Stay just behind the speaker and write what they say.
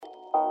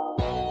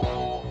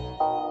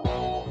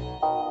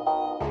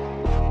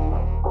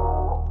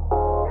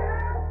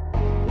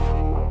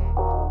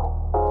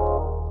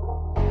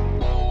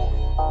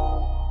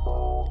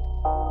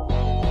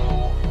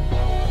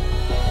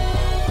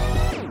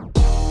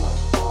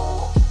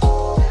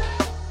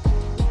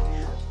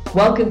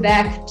Welcome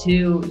back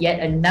to yet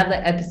another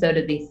episode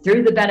of the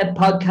Through the Banner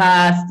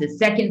podcast, the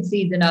second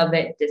season of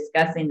it,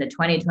 discussing the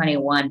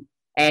 2021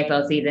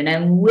 AFL season.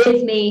 And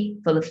with me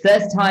for the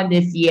first time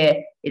this year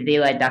is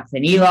Eli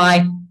Duxon.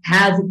 Eli,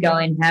 how's it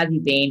going? How have you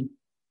been?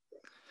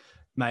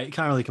 Mate,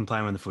 can't really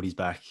complain when the footy's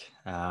back.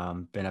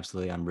 Been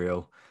absolutely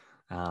unreal.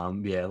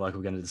 Like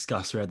we're going to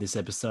discuss throughout this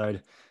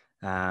episode,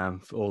 for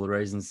all the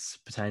reasons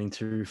pertaining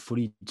to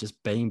footy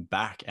just being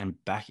back and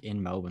back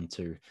in Melbourne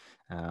too,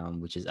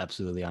 which is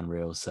absolutely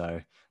unreal.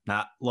 So,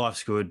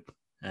 life's good.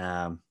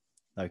 No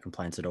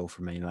complaints at all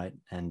from me, mate.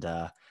 And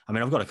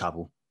I've got a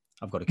couple.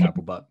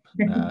 But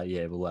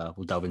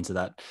we'll delve into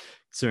that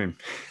soon.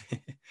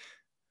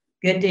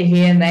 Good to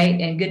hear,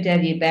 mate, and good to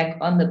have you back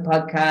on the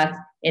podcast.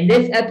 In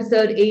this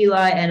episode,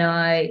 Eli and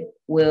I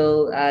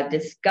will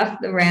discuss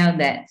the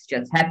round that's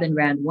just happened,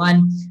 round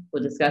one.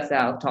 We'll discuss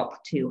our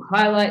top two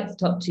highlights,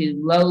 top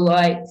two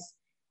lowlights,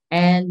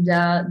 and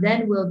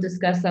then we'll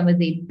discuss some of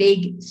the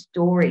big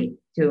story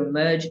to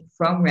emerge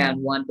from round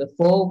one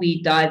before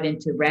we dive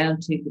into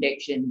round two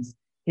predictions,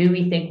 who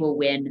we think will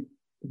win,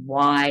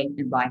 why,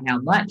 and by how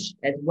much,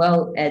 as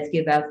well as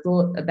give our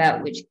thought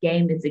about which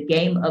game is the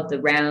game of the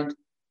round.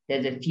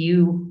 There's a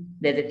few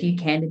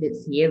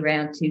candidates here.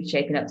 Round two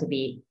shaping up to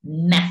be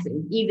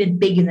massive, even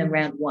bigger than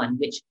round one,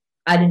 which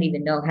I don't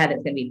even know how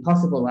that's going to be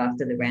possible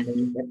after the round that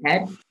we've just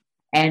had,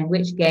 and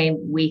which game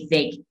we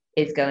think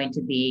is going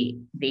to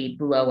be the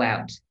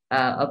blowout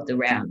of the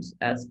round.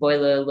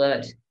 Spoiler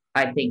alert,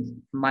 I think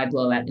my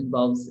blowout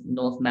involves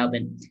North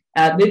Melbourne.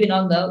 Moving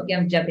on, though,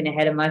 I'm jumping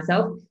ahead of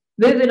myself.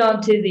 Moving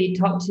on to the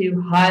top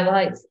two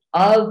highlights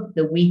of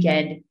the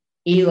weekend.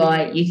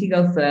 Eli, you can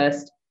go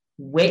first.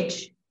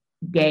 Which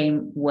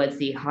game was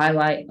the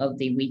highlight of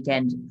the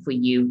weekend for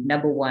you?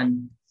 Number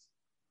one,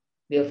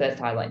 your first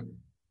highlight.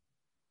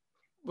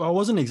 Well, it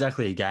wasn't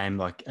exactly a game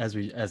like as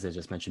I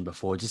just mentioned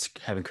before. Just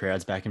having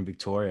crowds back in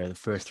Victoria. The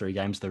first three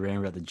games of the round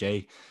were at the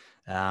G.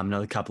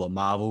 Another couple of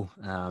Marvel.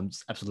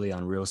 It's absolutely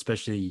unreal,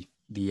 especially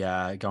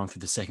the going through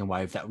the second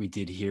wave that we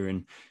did here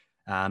in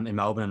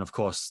Melbourne, and of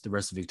course the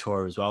rest of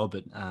Victoria as well.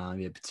 But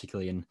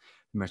particularly in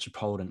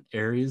metropolitan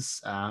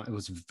areas, it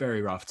was a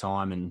very rough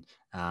time, and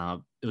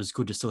it was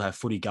good to still have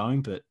footy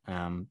going, but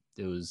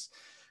it was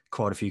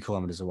quite a few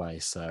kilometres away.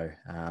 So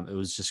it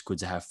was just good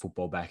to have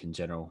football back in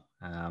general.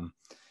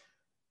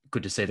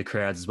 Good to see the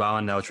crowds as well,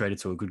 and they were treated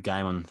to a good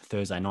game on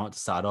Thursday night to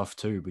start off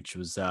too, which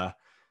was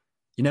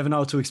you never know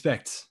what to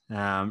expect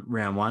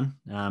round one,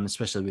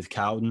 especially with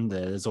Carlton.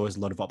 There's always a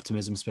lot of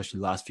optimism, especially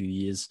the last few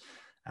years,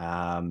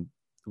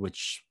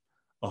 which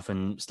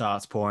often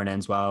starts poor and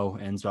ends well,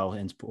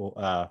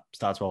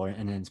 starts well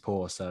and ends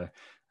poor. So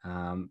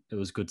it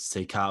was good to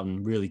see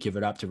Carlton really give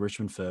it up to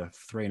Richmond for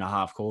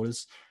 3.5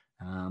 quarters.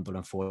 But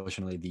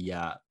unfortunately,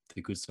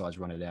 the good sides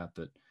run it out.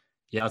 But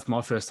yeah, it's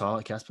my first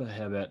highlight, Casper.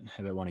 How about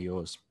one of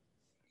yours?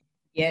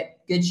 Yeah,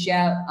 good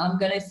shout. I'm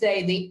going to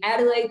say the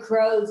Adelaide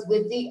Crows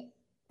with the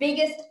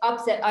biggest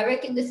upset. I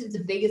reckon this is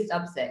the biggest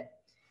upset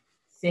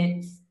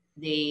since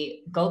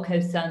the Gold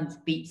Coast Suns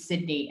beat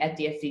Sydney at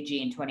the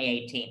SCG in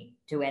 2018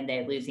 to end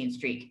their losing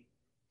streak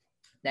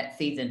that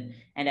season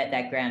and at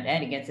that ground,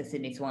 and against the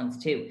Sydney Swans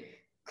too.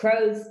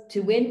 Crows to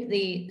win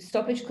the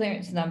stoppage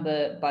clearance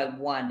number by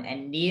 1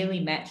 and nearly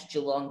match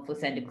Geelong for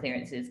centre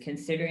clearances,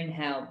 considering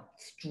how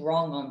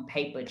strong on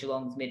paper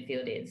Geelong's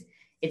midfield is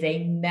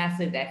a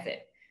massive effort.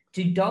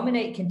 To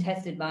dominate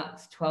contested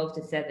marks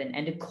 12-7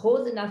 and to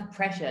cause enough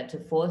pressure to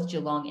force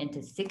Geelong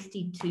into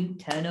 62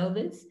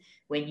 turnovers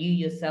when you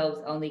yourselves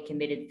only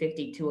committed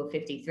 52 or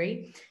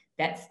 53,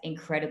 that's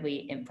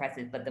incredibly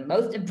impressive. But the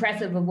most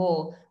impressive of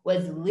all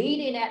was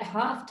leading at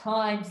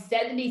halftime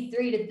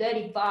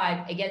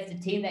 73-35 against a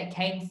team that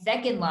came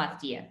second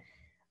last year.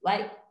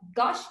 Like,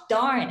 gosh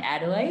darn,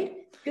 Adelaide.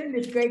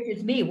 Goodness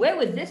gracious me. Where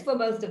was this for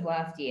most of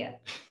last year?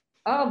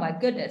 Oh, my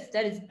goodness.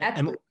 That is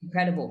absolutely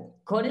incredible.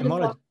 According to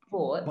Fox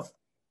Sports.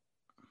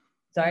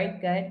 Sorry,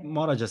 go ahead.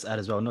 Might I just add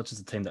as well, not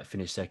just a team that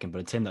finished second, but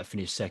a team that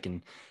finished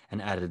second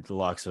and added the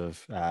likes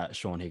of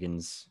Sean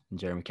Higgins and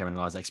Jeremy Cameron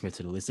and Isaac Smith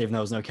to the list, even though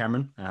there was no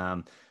Cameron.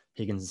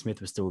 Higgins and Smith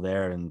were still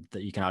there, and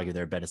you can argue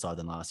they're a better side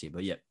than last year.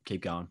 But yeah,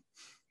 keep going.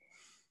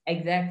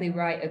 Exactly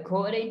right.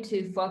 According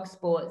to Fox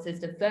Sports,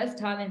 it's the first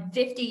time in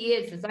 50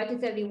 years since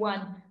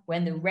 1971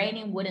 when the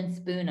reigning Wooden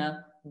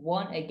Spooner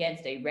won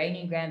against a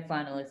reigning grand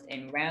finalist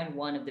in round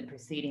one of the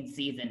preceding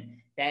season.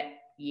 That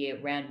year,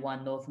 round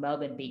one, North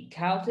Melbourne beat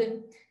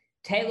Carlton.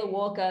 Taylor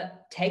Walker,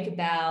 take a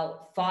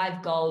bow,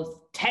 5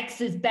 goals.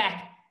 Tex is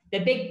back. The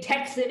big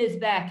Texan is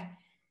back.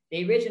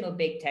 The original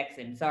big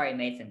Texan. Sorry,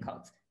 Mason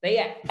Cox. But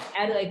yeah,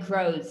 Adelaide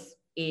Crows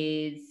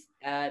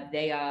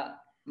they are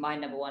my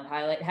number one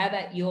highlight. How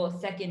about your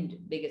second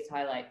biggest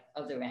highlight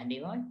of the round,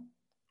 Eli?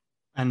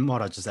 And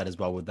might I just add as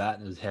well with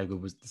that, is how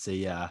good was to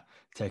see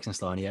Texan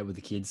slowing out with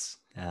the kids.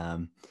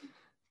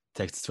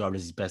 Tex described it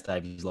as his best day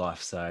of his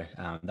life. So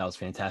that was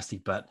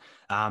fantastic. But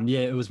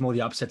it was more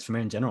the upsets for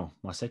me in general.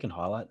 My second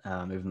highlight,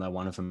 even though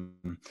one of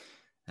them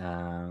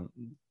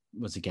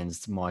was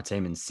against my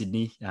team in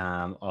Sydney,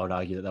 I would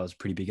argue that was a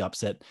pretty big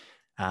upset.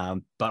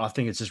 But I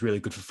think it's just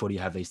really good for footy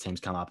to have these teams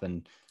come up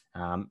and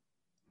I,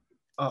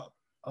 I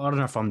don't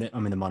know if I'm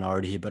in the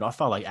minority here, but I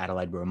felt like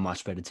Adelaide were a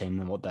much better team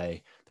than what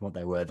they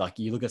were. Like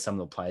you look at some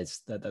of the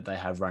players that they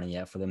have running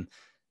out for them,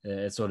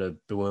 it's sort of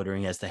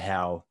bewildering as to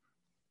how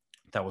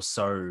that was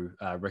so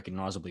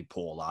recognisably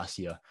poor last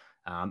year,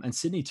 and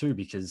Sydney too,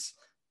 because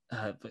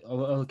I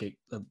look at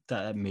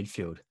that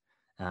midfield,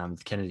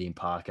 Kennedy and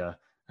Parker.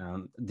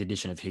 The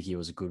addition of Hickey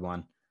was a good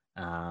one.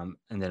 And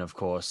then, of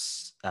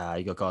course,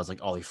 you got guys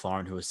like Ollie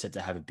Florent, who was set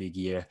to have a big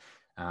year.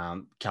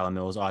 Callum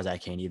Mills,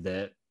 Isaac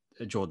Heaney,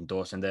 Jordan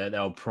Dawson. They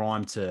were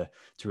primed to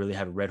really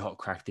have a red hot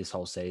crack this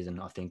whole season,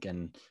 I think.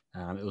 And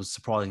it was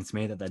surprising to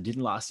me that they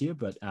didn't last year,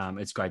 but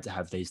it's great to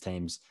have these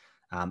teams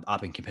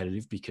up and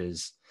competitive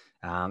because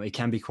it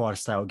can be quite a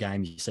stale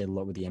game. You see a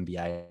lot with the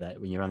NBA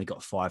that when you've only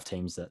got 5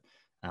 teams that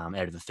out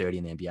of the 30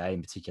 in the NBA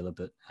in particular,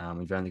 but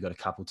we've only got a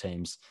couple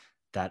teams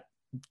that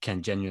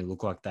can genuinely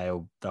look like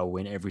they'll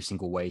win every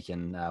single week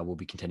and will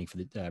be contending for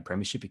the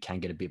premiership. It can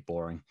get a bit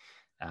boring.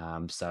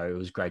 So it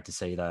was great to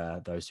see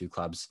those two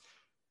clubs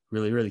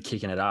really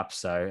kicking it up.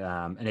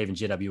 So and even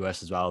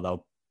GWS as well, they were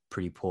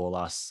pretty poor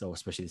last, or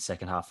especially the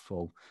second half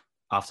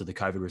after the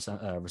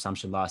COVID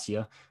resumption last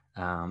year.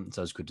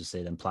 So it's good to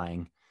see them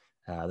playing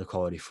the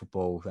quality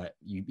football that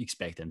you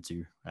expect them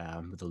to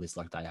with a list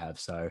like they have.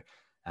 So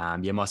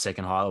my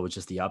second highlight was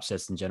just the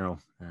upsets in general.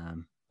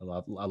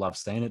 I love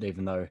seeing it,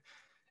 even though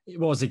it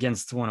was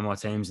against one of my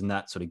teams, and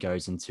that sort of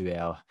goes into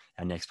our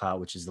next part,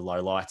 which is the low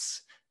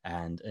lights,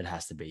 and it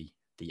has to be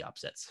the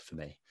upsets for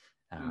me.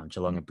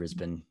 Geelong and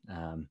Brisbane,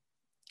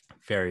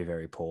 very,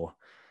 very poor.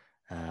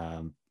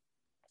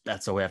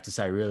 That's all we have to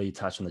say, really.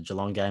 Touch on the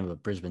Geelong game,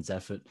 but Brisbane's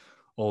effort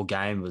all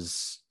game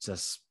was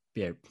just,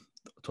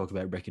 talk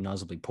about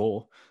recognisably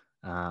poor.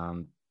 I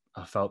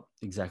felt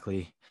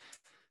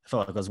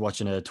like I was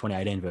watching a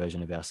 2018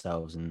 version of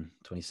ourselves in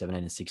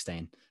 2017 and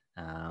 16,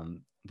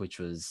 which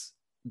was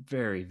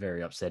very,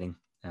 very upsetting.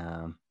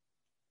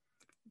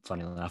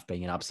 Funny enough,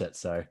 being an upset.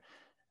 So,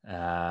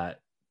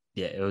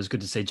 it was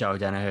good to see Joe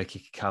Danaher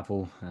kick a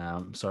couple.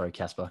 Sorry,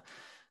 Casper.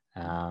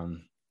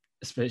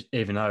 Especially,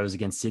 even though it was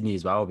against Sydney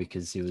as well,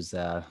 because he was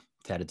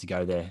touted to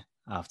go there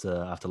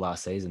after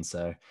last season.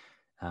 So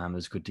it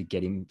was good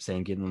to see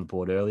him getting on the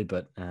board early.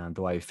 But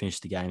the way we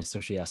finished the game,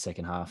 especially our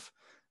second half,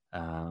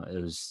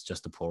 it was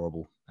just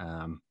deplorable.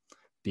 How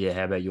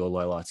about your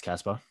lowlights,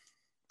 Casper?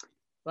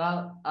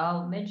 Well,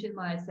 I'll mention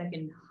my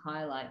second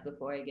highlight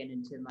before I get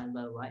into my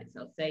lowlights.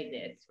 I'll say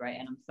this, right?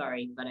 And I'm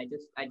sorry, but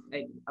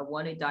I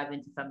want to dive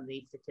into some of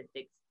these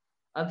statistics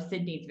of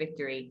Sydney's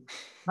victory.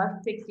 Plus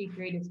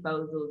 63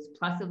 disposals,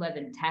 plus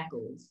 11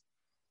 tackles.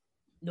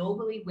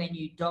 Normally, when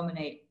you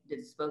dominate the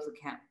disposal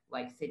count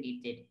like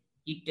Sydney did,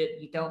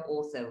 you don't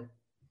also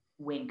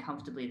win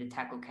comfortably the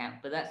tackle count,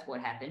 but that's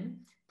what happened.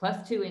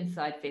 Plus 2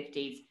 inside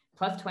 50s,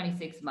 plus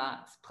 26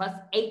 marks, plus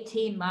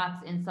 18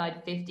 marks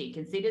inside 50.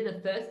 Consider the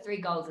first 3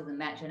 goals of the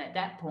match. And at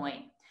that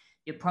point,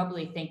 you're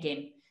probably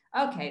thinking,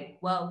 okay,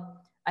 well,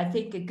 I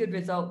think a good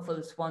result for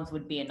the Swans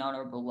would be an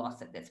honorable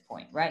loss at this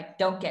point, right?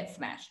 Don't get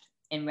smashed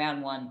in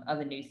round 1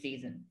 of a new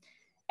season.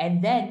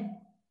 And then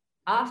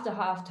after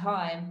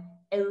halftime,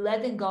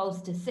 11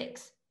 goals to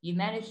 6. You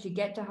manage to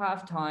get to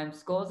halftime,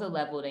 scores are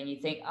leveled, and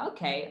you think,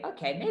 okay,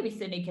 maybe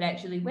Sydney can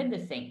actually win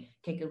this thing.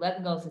 Kick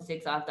 11 goals to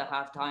 6 after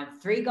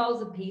halftime, 3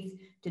 goals apiece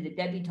to the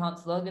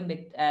debutants, Logan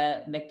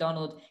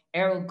McDonald,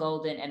 Errol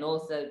Golden, and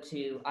also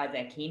to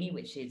Isaac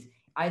Heaney,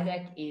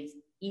 Isaac is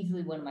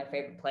easily one of my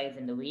favorite players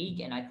in the league,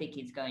 and I think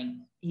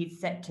he's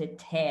set to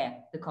tear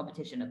the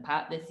competition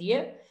apart this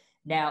year.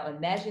 Now,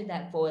 imagine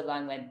that forward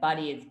line when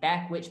Buddy is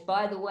back, which,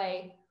 by the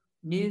way,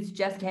 news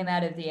just came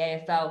out of the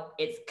AFL.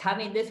 It's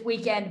coming this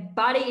weekend.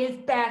 Buddy is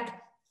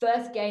back.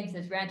 First game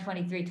since round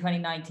 23,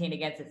 2019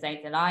 against the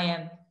Saints. And I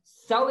am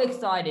so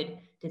excited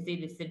to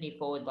see the Sydney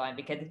forward line,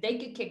 because if they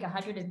could kick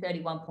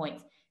 131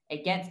 points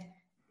against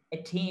a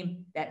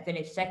team that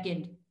finished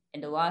second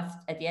at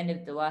the end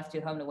of the last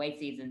 2 home and away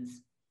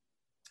seasons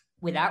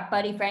without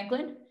Buddy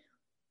Franklin,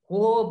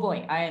 oh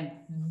boy, I am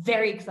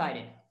very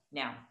excited.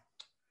 Now,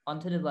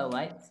 onto the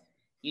lowlights.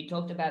 You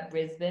talked about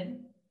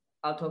Brisbane.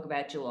 I'll talk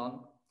about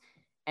Geelong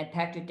and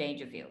Patrick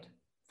Dangerfield.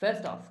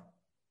 First off,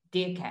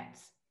 dear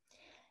Cats,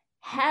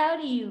 how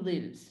do you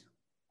lose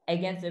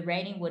against the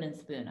reigning wooden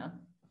spooner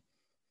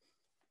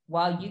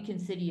while you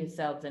consider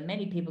yourselves, and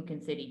many people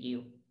consider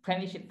you,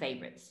 premiership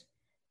favourites?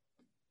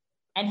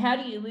 And how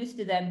do you lose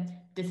to them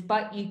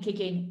despite you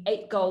kicking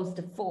 8 goals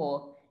to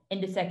 4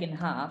 in the second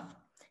half,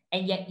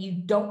 and yet you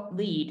don't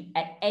lead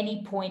at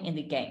any point in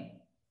the game?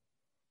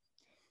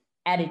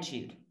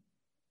 Attitude.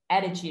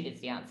 Attitude is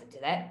the answer to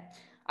that.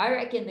 I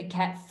reckon the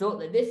Cats thought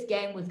that this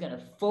game was going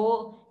to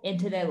fall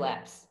into their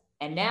laps.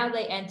 And now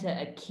they enter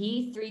a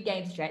key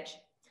 3-game stretch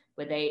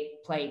where they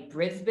play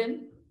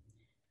Brisbane,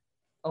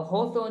 a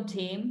Hawthorn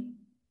team,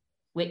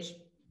 which,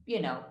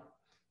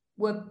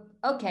 were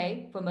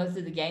okay for most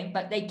of the game,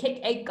 but they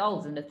kicked 8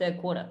 goals in the third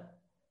quarter.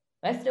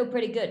 That's still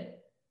pretty good.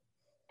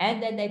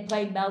 And then they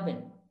played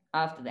Melbourne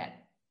after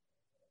that.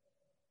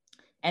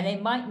 And they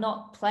might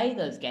not play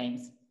those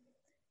games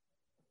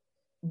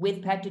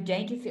with Patrick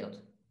Dangerfield,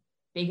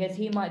 because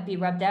he might be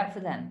rubbed out for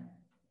them.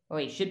 or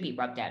he should be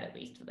rubbed out at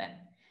least for them.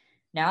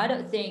 Now, I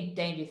don't think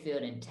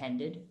Dangerfield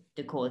intended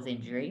to cause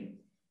injury,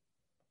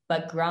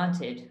 but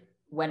granted,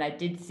 when I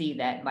did see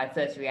that, my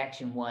first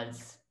reaction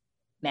was,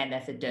 man,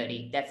 that's a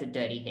dirty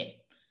hit.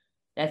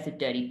 That's a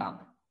dirty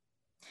bump.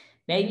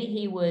 Maybe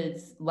he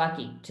was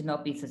lucky to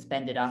not be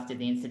suspended after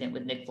the incident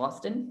with Nick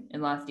Boston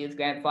in last year's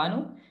grand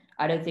final.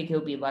 I don't think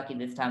he'll be lucky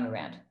this time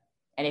around.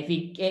 And if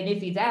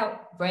he's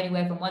out for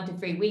anywhere from 1 to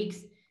 3 weeks,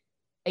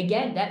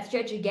 again, that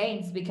stretch of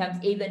games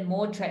becomes even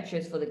more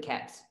treacherous for the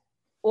Caps.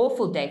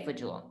 Awful day for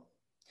Geelong.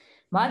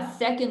 My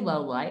second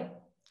low light,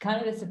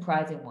 kind of a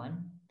surprising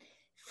one,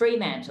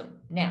 Fremantle.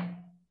 Now,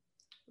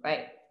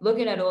 right,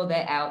 looking at all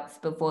their outs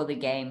before the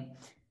game,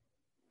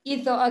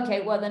 you thought,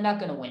 okay, well, they're not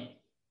going to win,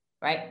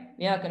 right?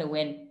 You're not going to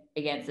win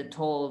against the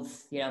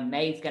Talls.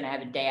 May's going to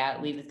have a day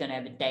out. Lever's going to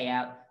have a day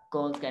out.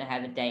 Gordon's going to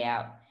have a day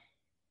out.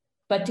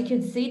 But to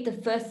concede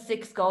the first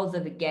 6 goals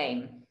of the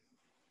game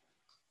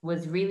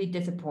was really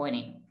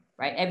disappointing,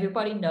 right?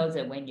 Everybody knows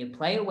that when you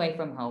play away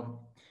from home,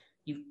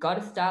 you've got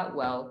to start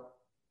well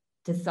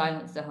to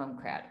silence the home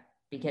crowd.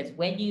 Because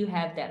when you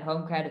have that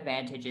home crowd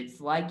advantage,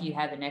 it's like you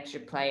have an extra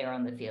player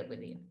on the field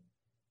with you.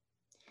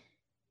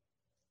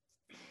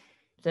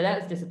 So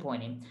that was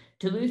disappointing.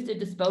 To lose the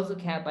disposal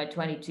count by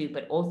 22,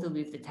 but also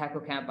lose the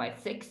tackle count by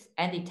 6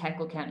 and the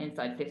tackle count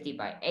inside 50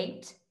 by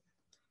 8.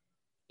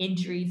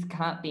 Injuries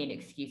can't be an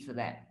excuse for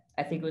that.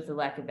 I think it was a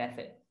lack of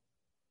effort.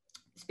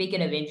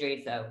 Speaking of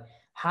injuries, though,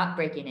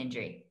 heartbreaking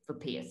injury for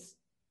Pearce.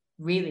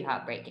 Really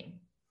heartbreaking.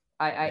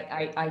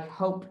 I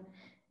hope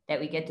that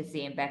we get to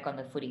see him back on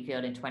the footy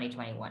field in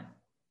 2021.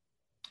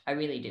 I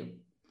really do.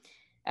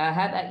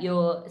 How about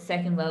your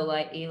second low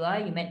light,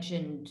 Eli? You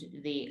mentioned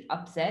the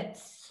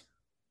upsets.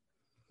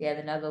 You have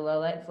another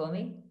low light for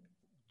me?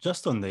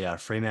 Just on the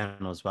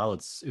Fremantle as well, it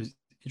was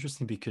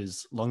interesting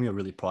because Longmuir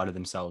really prided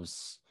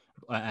themselves,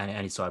 and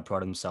any side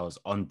prided themselves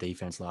on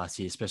defense last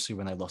year, especially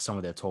when they lost some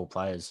of their tall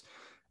players.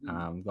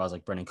 Guys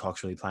like Brendan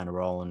Cox really playing a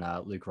role, and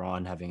Luke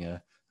Ryan having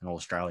an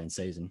All-Australian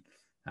season,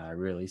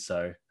 really.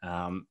 So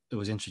it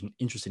was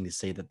interesting to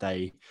see that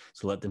they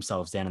sort of let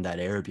themselves down in that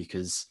area,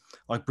 because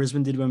like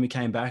Brisbane did when we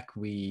came back,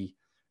 we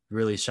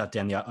really shut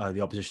down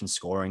the opposition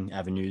scoring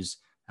avenues,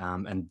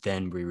 and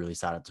then we really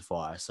started to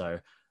fire. So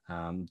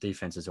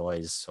defense is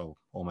always, or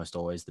almost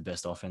always, the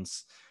best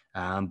offense.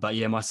 But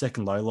yeah, my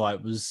second low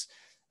light was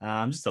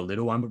just a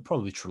little one, but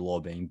probably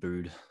Treloar being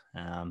booed.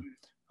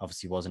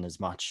 Obviously wasn't as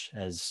much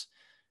as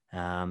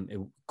it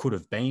could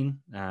have been,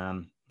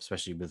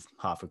 especially with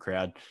half the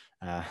crowd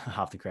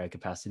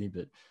capacity.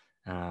 But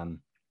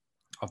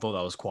I thought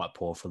that was quite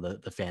poor for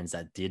the fans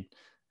that did,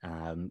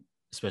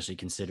 especially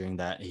considering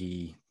that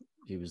he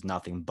was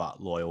nothing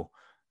but loyal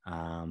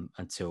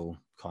until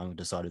Collingwood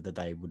decided that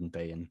they wouldn't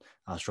be. And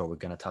I'm sure we're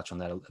going to touch on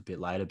that a bit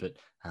later, but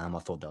I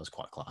thought that was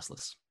quite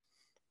classless.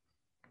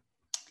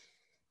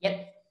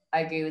 Yep,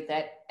 I agree with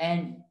that.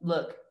 And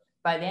look,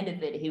 by the end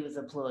of it, he was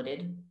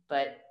applauded,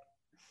 but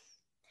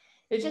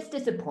it was just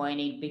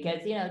disappointing because,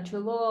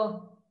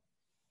 Treloar,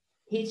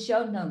 he's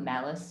shown no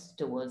malice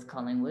towards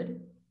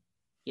Collingwood.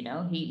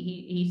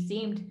 He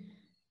seemed,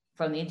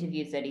 from the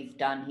interviews that he's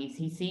done,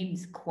 he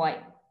seems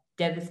quite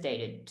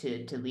devastated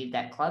to leave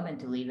that club and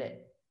to leave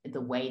it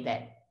the way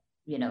that,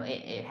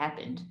 it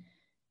happened.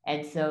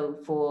 And so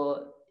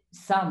for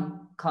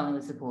some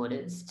Collingwood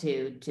supporters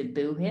to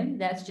boo him,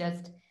 that's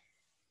just,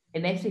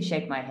 it makes me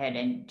shake my head.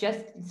 And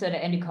just so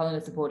that any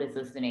Collingwood supporters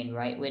listening,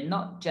 right, we're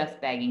not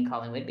just bagging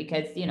Collingwood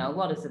because, a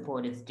lot of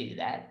supporters do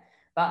that.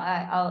 But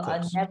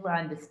I'll never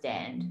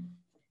understand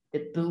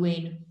the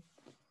booing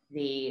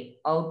the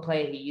old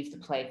player who used to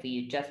play for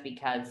you just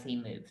because he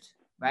moved,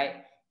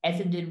 right?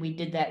 Essendon, we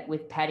did that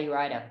with Paddy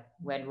Ryder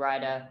when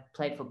Ryder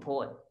played for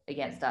Port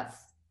against us.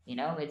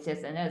 It's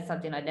just, and that's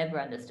something I never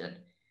understood.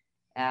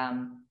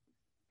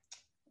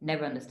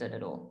 Never understood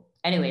at all.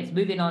 Anyways,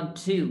 moving on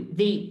to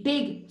the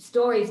big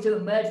stories to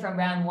emerge from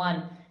round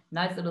 1.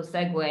 Nice little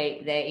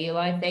segue there,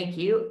 Eli. Thank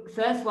you.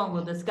 First one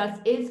we'll discuss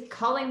is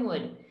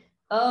Collingwood.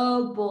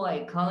 Oh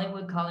boy,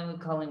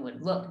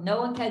 Collingwood. Look, no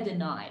one can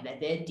deny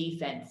that their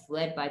defense,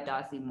 led by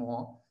Darcy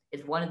Moore,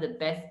 is one of the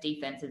best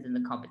defenses in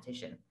the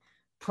competition.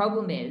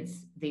 Problem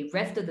is, the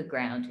rest of the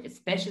ground,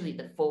 especially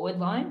the forward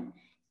line,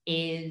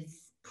 is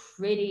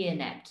pretty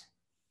inept.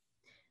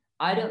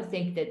 I don't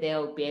think that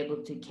they'll be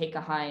able to kick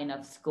a high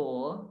enough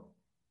score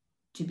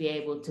to be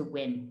able to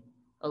win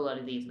a lot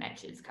of these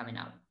matches coming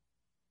up.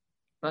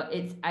 But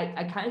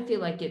I kind of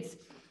feel like it's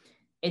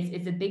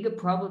a bigger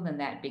problem than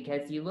that,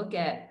 because you look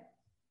at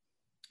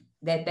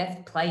their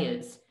best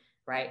players,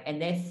 right?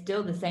 And they're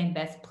still the same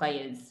best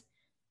players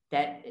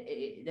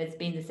that's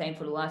been the same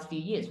for the last few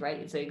years,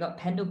 right? So you got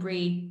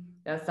Pendlebury,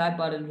 side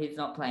bottom, who's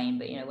not playing,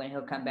 but when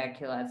he'll come back,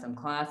 he'll have some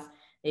class.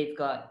 They've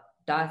got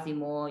Darcy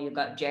Moore, you've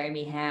got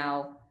Jeremy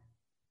Howe,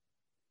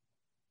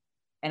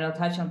 and I'll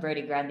touch on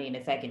Brody Grundy in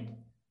a second.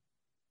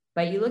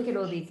 But you look at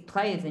all these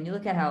players and you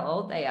look at how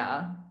old they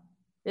are,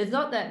 there's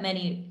not that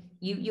many.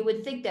 You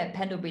would think that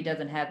Pendlebury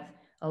doesn't have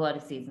a lot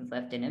of seasons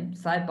left in him.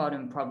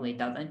 Sidebottom probably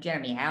doesn't.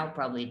 Jeremy Howe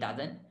probably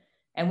doesn't.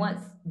 And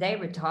once they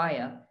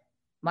retire,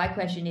 my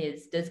question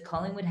is, does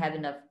Collingwood have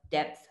enough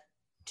depth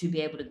to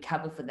be able to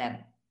cover for them?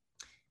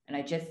 And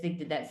I just think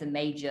that that's a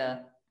major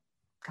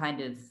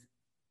kind of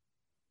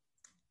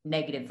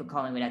negative for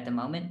Collingwood at the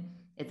moment,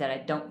 is that I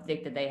don't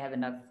think that they have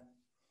enough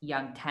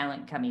young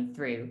talent coming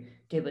through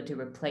to be able to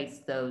replace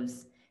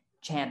those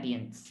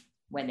champions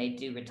when they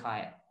do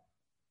retire.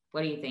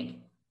 What do you think?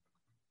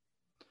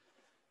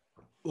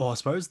 Well, I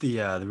suppose the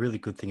really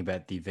good thing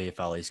about the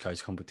VFL East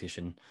Coast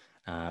competition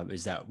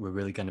is that we're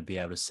really going to be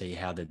able to see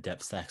how the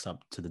depth stacks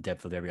up to the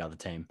depth of every other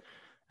team.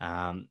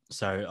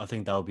 So I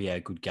think that'll be a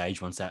good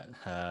gauge once that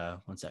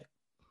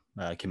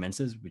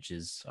commences, which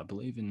is, I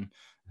believe, in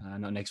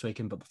not next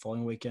weekend, but the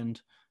following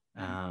weekend,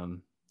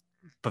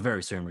 but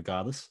very soon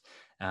regardless.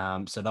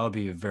 So that would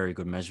be a very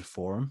good measure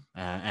for them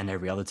and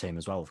every other team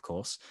as well, of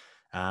course.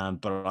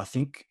 But I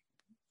think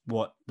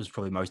what was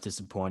probably most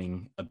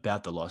disappointing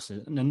about the loss,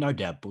 and no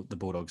doubt the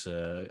Bulldogs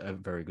are a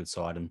very good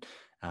side, and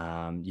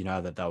you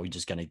know that they were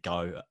just going to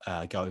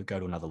go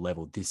to another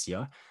level this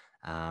year,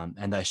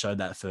 and they showed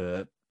that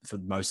for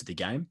most of the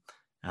game.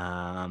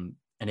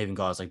 And even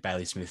guys like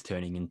Bailey Smith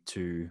turning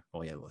into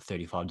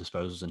 35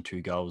 disposals and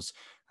 2 goals.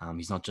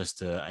 He's not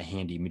just a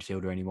handy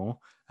midfielder anymore.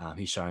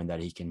 He's shown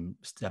that he can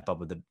step up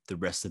with the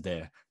rest of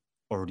their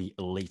already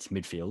elite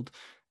midfield,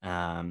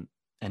 and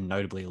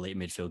notably elite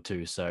midfield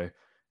too. So,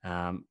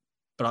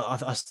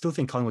 but I still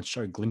think Collingwood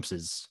showed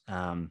glimpses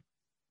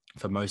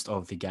for most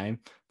of the game.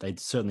 They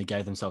certainly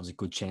gave themselves a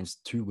good chance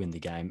to win the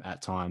game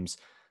at times,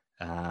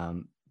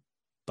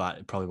 but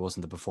it probably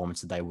wasn't the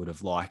performance that they would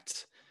have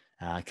liked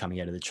coming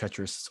out of the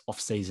treacherous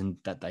off-season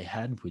that they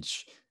had,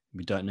 which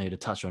we don't need to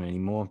touch on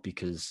anymore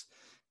because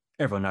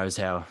everyone knows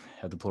how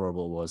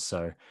deplorable it was.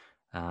 So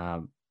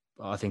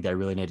I think they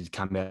really needed to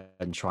come out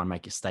and try and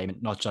make a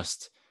statement, not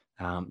just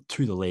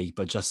to the league,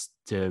 but just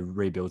to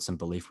rebuild some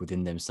belief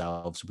within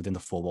themselves, within the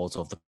 4 walls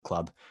of the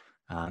club,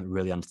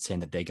 really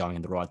understand that they're going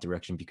in the right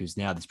direction, because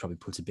now this probably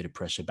puts a bit of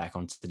pressure back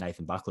onto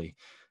Nathan Buckley,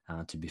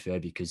 to be fair,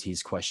 because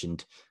he's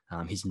questioned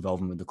his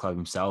involvement with the club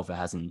himself. That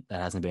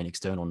hasn't been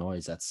external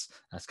noise. That's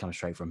come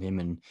straight from him,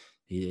 and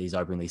he's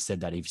openly said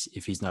that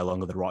if he's no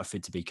longer the right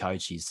fit to be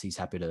coach, he's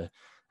happy to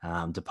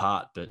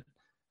depart. But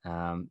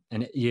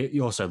and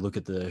you also look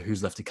at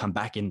who's left to come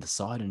back in the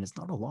side, and it's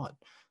not a lot.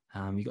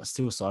 You got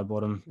Steele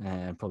Sidebottom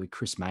and probably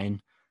Chris Mayne.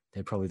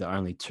 They're probably the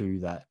only 2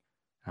 that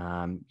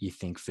you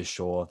think for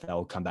sure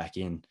they'll come back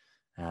in.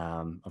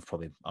 I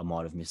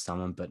might have missed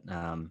someone, but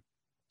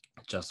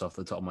just off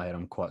the top of my head,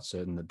 I'm quite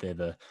certain that they're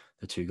the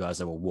 2 guys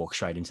that will walk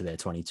straight into their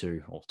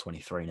 22 or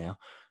 23 now.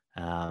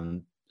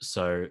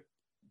 So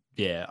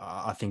yeah,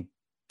 I think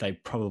they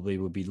probably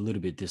would be a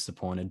little bit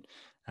disappointed.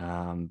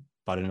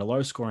 But in a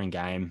low scoring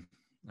game,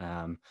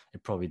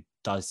 it probably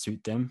does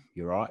suit them.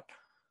 You're right.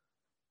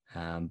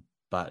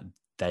 But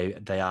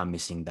they are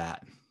missing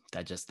that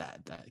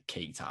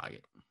key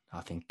target,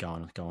 I think,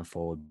 going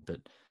forward.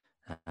 But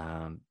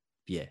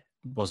yeah,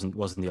 wasn't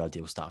the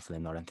ideal start for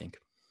them, I don't think.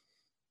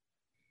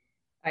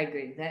 I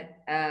agree with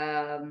that.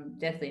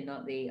 Definitely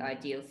not the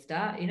ideal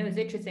start. It's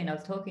interesting. I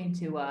was talking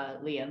to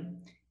Liam,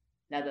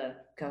 another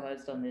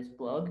co-host on this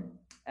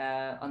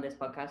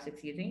podcast,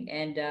 excuse me,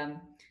 and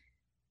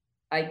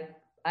I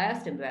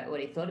asked him about what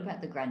he thought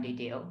about the Grundy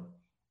deal.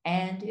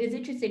 And it was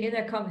interesting, in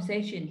that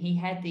conversation, he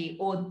had the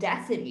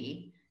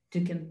audacity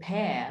to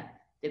compare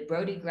the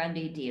Brodie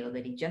Grundy deal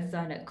that he just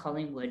signed at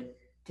Collingwood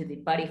to the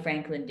Buddy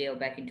Franklin deal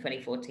back in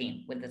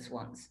 2014 with the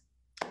Swans.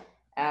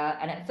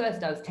 And at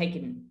first I was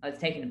taken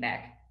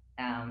aback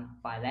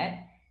by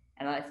that.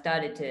 And I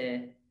started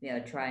to,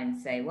 try and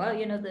say, well,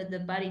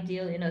 the Buddy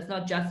deal, it's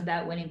not just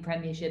about winning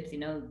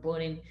premierships,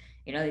 brought in,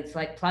 it's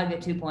like Plugger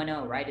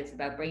 2.0, right? It's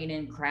about bringing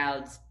in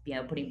crowds,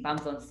 putting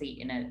bums on seat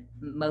in a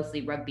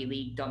mostly rugby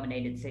league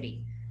dominated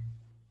city.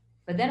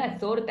 But then I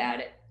thought about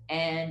it,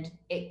 and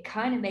it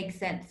kind of makes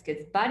sense,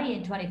 because Buddy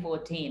in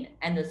 2014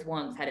 and the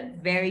Swans had a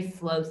very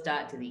slow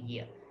start to the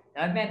year.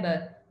 I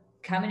remember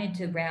coming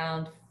into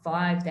round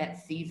 5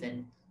 that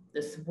season,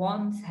 the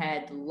Swans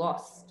had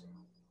lost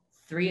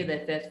 3 of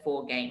their first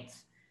 4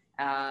 games,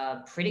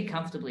 pretty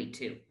comfortably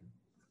too,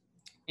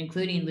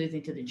 including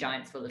losing to the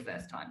Giants for the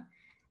first time.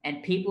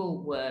 And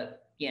people were,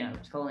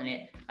 calling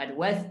it the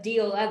worst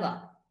deal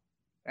ever,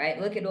 right?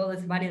 Look at all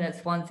this money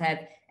that Swans have,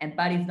 and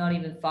Buddy's not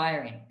even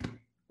firing.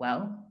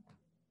 Well,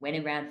 when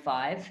in round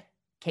 5,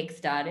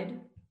 kick-started,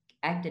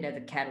 acted as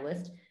a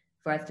catalyst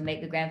for us to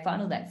make the grand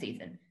final that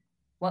season.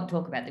 Won't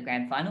talk about the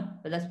grand final,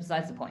 but that's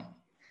besides the point.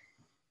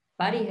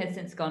 Buddy has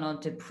since gone on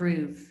to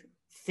prove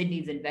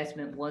Sydney's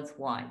investment was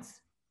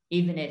wise,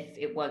 even if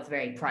it was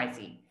very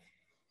pricey.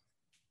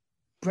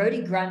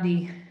 Brodie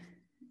Grundy,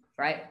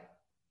 right?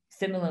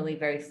 Similarly,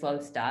 very slow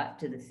start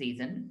to the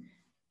season.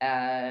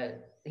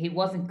 He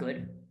wasn't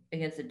good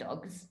against the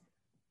Dogs,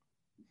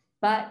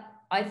 but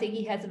I think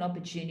he has an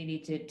opportunity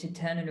to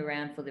turn it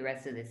around for the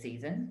rest of the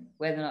season,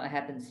 whether or not it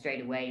happens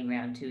straight away in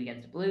round 2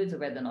 against the Blues, or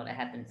whether or not it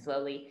happens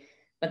slowly.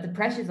 But the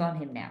pressure's on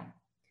him now,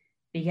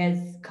 because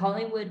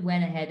Collingwood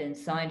went ahead and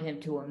signed him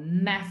to a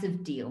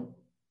massive deal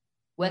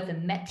worth a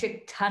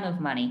metric ton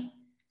of money.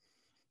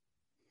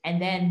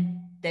 And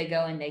then they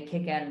go and they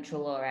kick Adam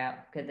Treloar out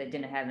because they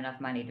didn't have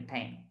enough money to pay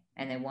him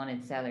and they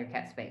wanted salary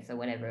cap space or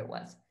whatever it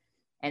was.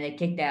 And they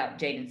kicked out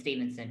Jaden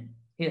Stevenson,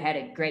 who had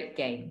a great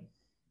game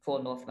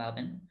for North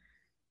Melbourne.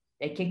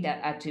 They kicked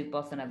out Atu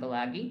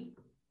Bosanabalagi,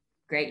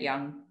 great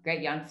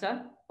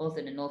youngster, also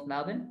in North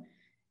Melbourne,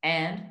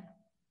 and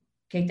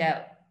kicked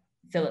out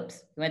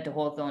Phillips, who went to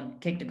Hawthorn,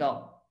 kicked a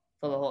goal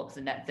for the Hawks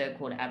in that third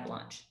quarter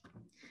avalanche.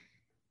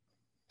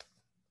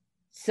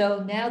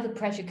 So now the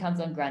pressure comes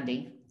on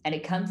Grundy, and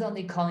it comes on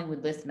the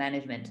Collingwood list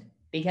management,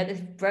 because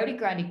if Brodie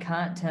Grundy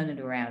can't turn it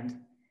around,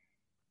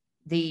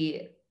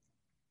 the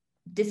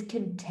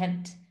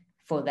discontent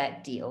for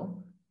that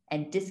deal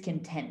and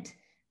discontent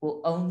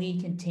will only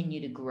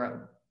continue to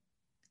grow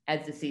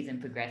as the season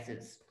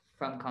progresses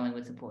from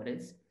Collingwood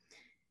supporters.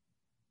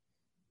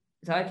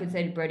 So I can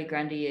say to Brodie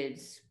Grundy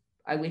is,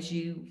 I wish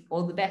you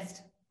all the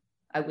best.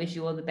 I wish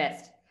you all the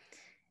best.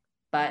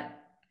 But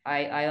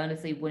I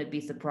honestly wouldn't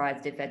be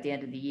surprised if at the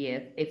end of the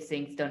year, if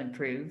things don't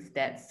improve,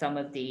 that some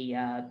of the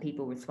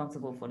people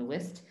responsible for the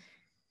list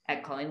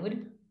at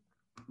Collingwood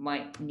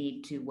might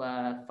need to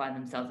find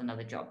themselves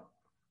another job.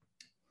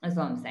 That's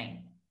all I'm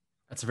saying.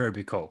 That's a very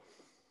big call.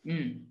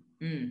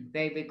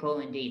 Very big call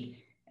indeed.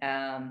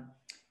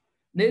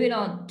 Moving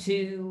on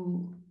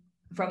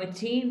from a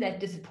team that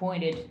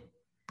disappointed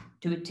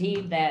to a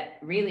team that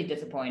really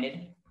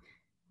disappointed.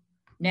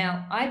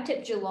 Now, I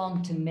tipped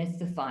Geelong to miss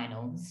the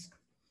finals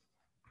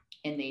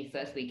in the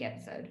first week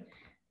episode,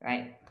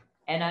 right?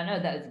 And I know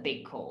that was a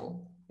big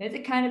call. It's a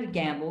kind of a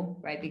gamble,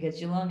 right? Because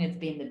Geelong has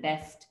been the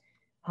best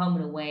home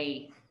and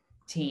away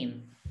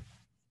team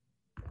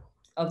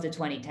of the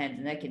 2010s,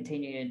 and that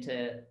continued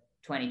into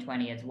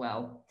 2020 as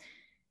well.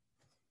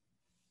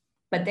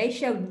 But they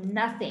showed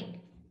nothing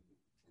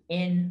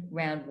in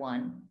round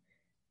one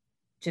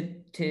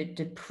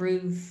to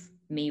prove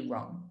me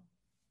wrong.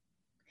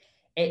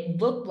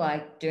 It looked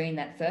like during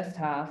that first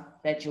half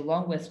that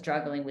Geelong was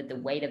struggling with the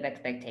weight of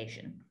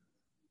expectation,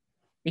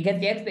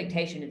 because the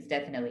expectation is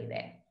definitely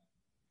there.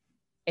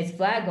 It's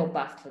flag or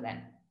bust for them.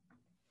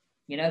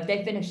 You know, if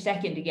they finish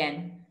second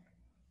again,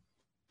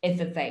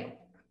 it's a fail,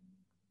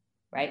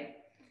 right?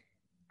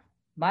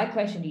 My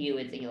question to you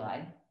is,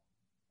 Eli,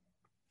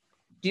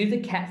 do the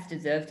Cats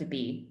deserve to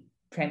be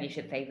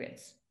premiership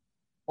favourites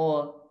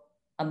or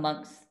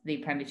amongst the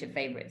premiership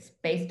favourites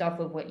based off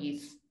of what you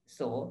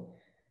saw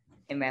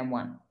in round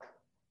one?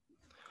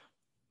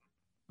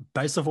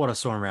 Based off what I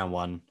saw in round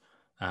one,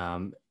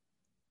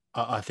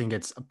 I think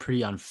it's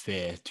pretty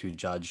unfair to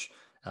judge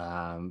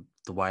the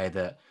way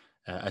that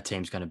a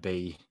team's going to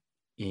be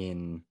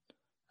in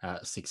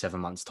 6-7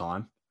 months'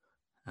 time,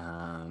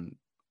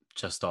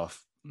 just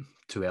off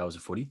 2 hours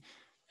of footy.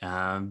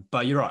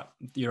 But you're right.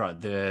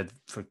 They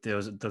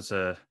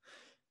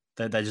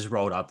just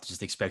rolled up,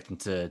 just expecting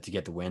to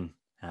get the win,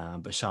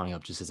 but showing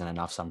up just isn't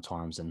enough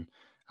sometimes. And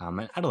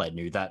Adelaide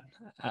knew that.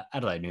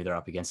 Adelaide knew they're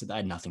up against it. They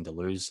had nothing to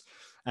lose.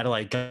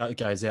 Adelaide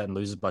goes out and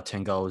loses by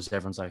 10 goals.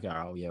 Everyone's like,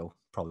 oh, yeah, well,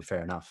 probably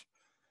fair enough.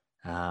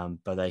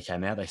 But they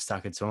came out, they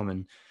stuck it to them,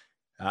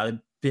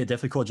 and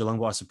definitely caught Geelong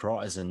by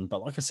surprise.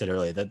 But like I said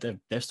earlier,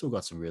 they've still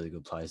got some really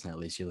good players now. At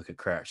least you look at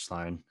Crouch,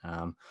 Sloan.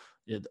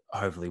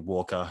 Hopefully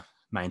Walker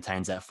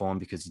maintains that form,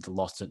 because he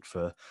lost it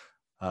for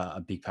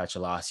a big patch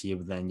of last year.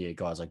 But then, yeah,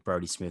 guys like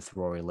Brodie Smith,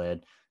 Rory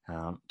Laird,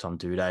 Tom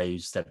Doedee, who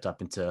stepped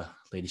up into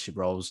leadership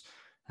roles,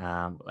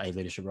 a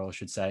leadership role, I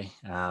should say.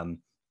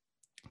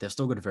 They've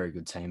still got a very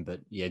good team. But,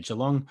 yeah,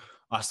 Geelong,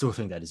 I still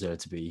think they deserve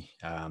to be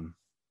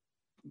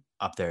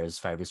up there as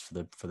favourites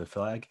for the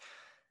flag.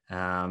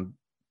 And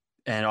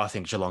I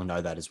think Geelong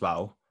know that as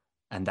well.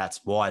 And that's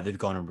why they've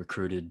gone and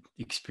recruited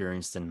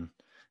experienced and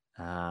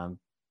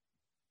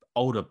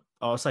older,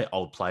 I'll say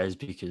old players,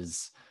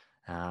 because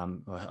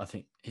I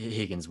think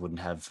Higgins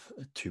wouldn't have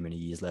too many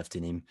years left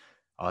in him.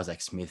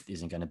 Isaac Smith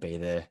isn't going to be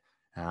there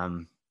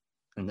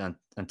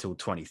until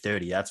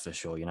 2030, that's for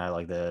sure. You know,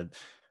 like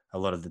a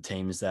lot of the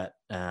teams that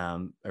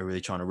are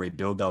really trying to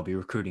rebuild, they'll be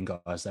recruiting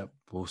guys that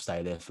will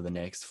stay there for the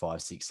next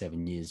 5, 6,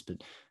 7 years.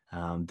 But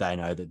they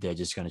know that they're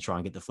just going to try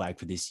and get the flag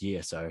for this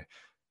year. So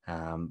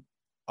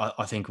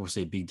I think we'll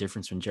see a big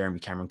difference when Jeremy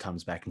Cameron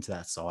comes back into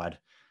that side,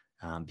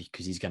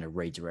 because he's going to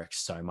redirect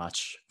so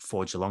much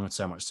for Geelong and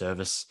so much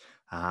service.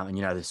 And,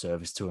 you know, the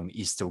service to him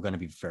is still going to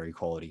be very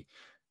quality.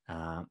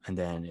 And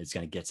then it's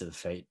going to get to the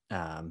feet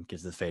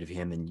of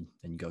him. And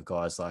you got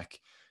guys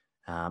like,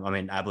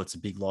 Ablett's a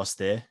big loss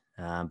there.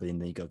 But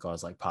then you got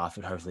guys like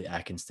Parfitt. Hopefully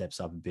Akin steps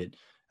up a bit.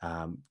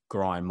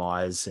 Brian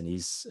Myers and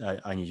his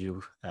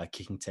unusual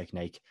kicking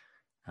technique.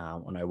 I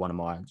know one of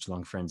my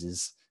Geelong friends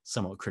is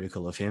somewhat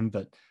critical of him,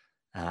 but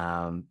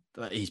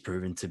he's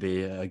proven to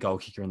be a goal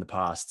kicker in the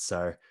past.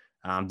 So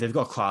they've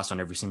got class on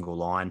every single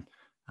line.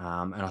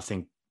 And I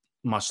think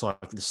much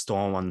like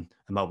the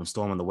Melbourne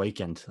Storm on the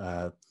weekend,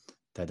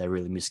 that they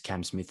really miss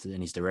Cam Smith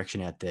and his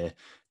direction out there.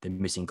 They're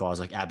missing guys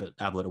like Ablett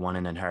at one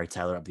end and Harry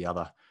Taylor up the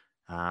other.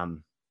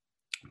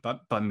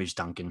 But Mitch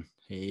Duncan,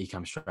 he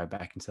comes straight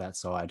back into that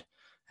side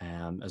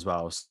as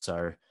well.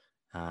 So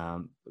a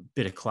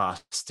bit of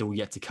class still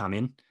yet to come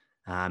in.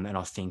 And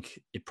I think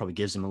it probably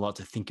gives them a lot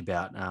to think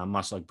about.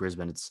 Much like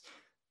Brisbane, it's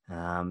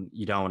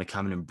You don't want to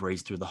come in and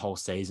breeze through the whole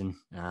season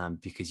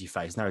because you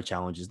face no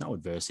challenges, no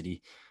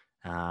adversity.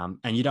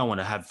 And you don't want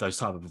to have those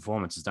type of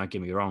performances, don't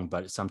get me wrong,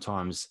 but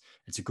sometimes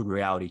it's a good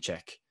reality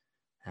check.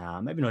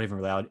 Maybe not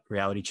even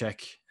reality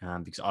check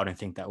because I don't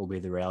think that will be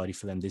the reality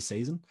for them this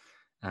season.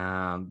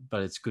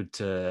 But it's good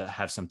to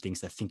have some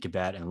things to think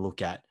about and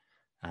look at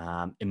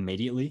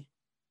immediately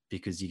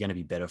because you're going to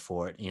be better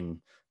for it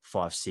in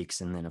 5,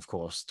 6, and then of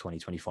course 20,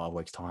 25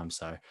 weeks time.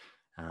 So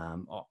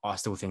I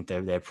still think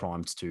they're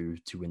primed to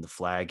win the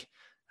flag,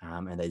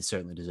 and they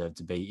certainly deserve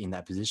to be in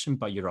that position.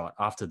 But you're right,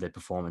 after their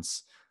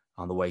performance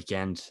on the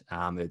weekend,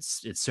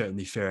 it's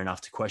certainly fair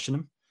enough to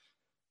question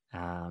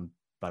them.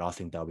 But I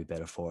think they'll be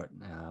better for it,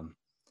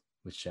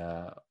 which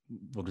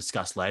we'll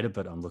discuss later.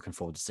 But I'm looking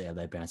forward to see how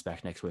they bounce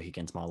back next week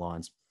against my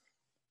Lions.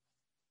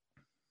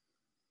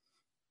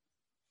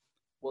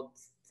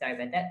 Whoops, sorry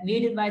about that.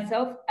 Muted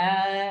myself.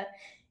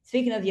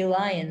 Speaking of your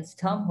Lions,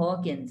 Tom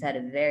Hawkins had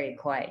a very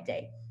quiet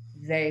day.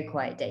 Very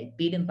quiet day.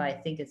 Beaten by, I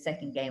think, a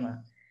second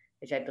gamer,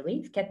 which I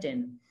believe kept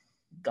him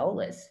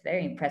goalless.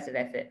 Very impressive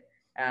effort.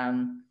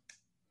 Coming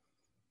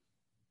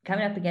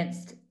up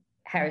against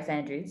Harris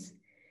Andrews,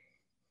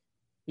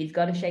 he's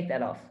got to shake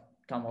that off,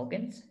 Tom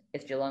Hawkins.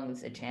 If Geelong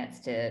has a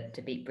chance to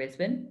beat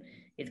Brisbane,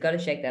 he's got to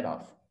shake that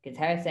off. Because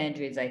Harris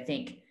Andrews, I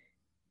think,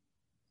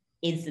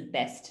 is the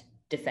best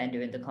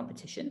defender in the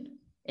competition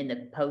in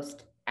the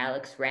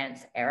post-Alex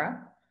Rance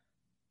era.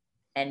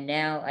 And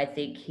now I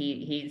think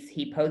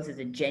he poses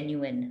a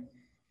genuine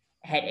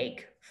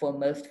headache for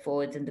most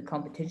forwards in the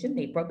competition.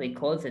 He probably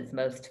causes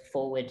most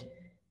forward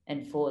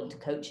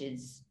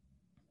coaches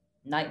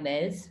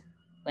nightmares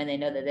when they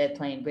know that they're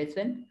playing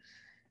Brisbane.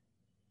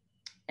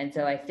 And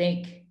so I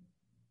think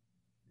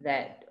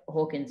that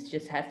Hawkins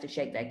just has to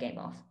shake that game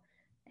off.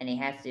 And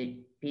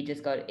he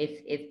just got,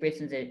 if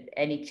Brisbane's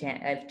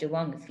if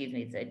Geelong,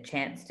 is a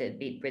chance to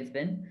beat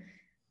Brisbane,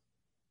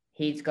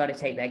 he's got to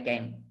take that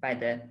game by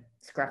the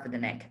scruff of the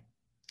neck.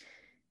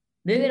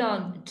 Moving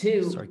on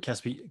to... Sorry,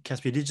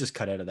 Caspi did just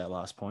cut out of that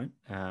last point.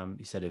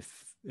 He said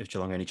if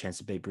Geelong had any chance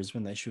to beat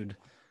Brisbane, they should.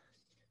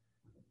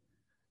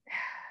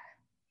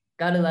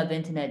 Gotta love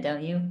internet,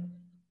 don't you?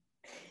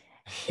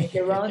 If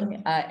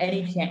Geelong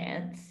any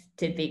chance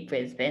to beat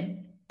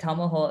Brisbane,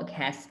 Tomahawk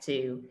has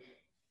to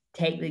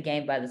take the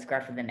game by the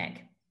scruff of the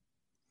neck.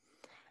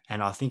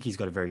 And I think he's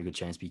got a very good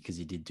chance because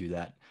he did do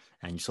that.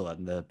 And you saw that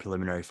in the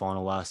preliminary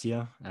final last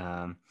year.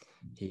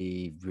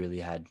 He really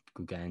had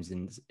good games,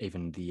 and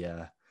even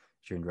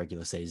during the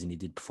regular season, he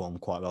did perform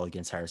quite well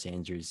against Harris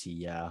Andrews.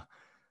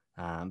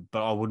 But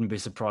I wouldn't be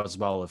surprised as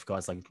well if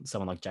guys like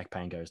someone like Jack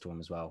Payne goes to him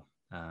as well.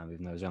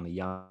 Even though he's only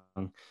young,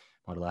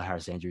 might allow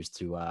Harris Andrews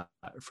to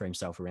free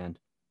himself around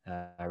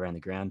the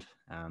ground.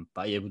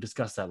 But yeah, we'll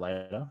discuss that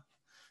later.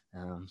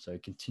 So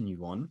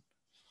continue on.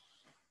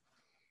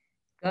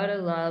 Gotta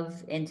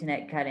love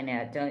internet cutting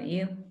out, don't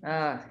you?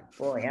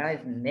 Boy,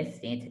 I've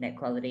missed the internet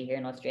quality here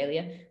in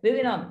Australia.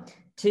 Moving on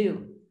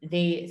to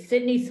the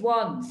Sydney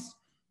Swans.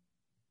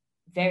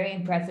 Very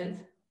impressive.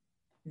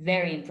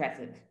 Very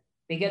impressive.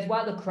 Because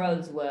while the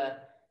Crows were,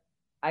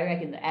 I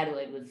reckon the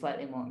Adelaide was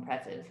slightly more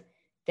impressive,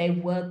 they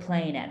were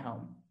playing at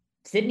home.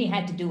 Sydney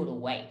had to do it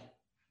away.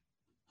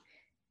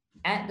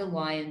 At the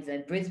Lions,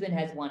 and Brisbane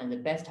has one of the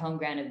best home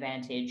ground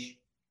advantage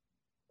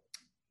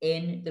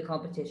in the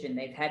competition.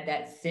 They've had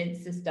that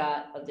since the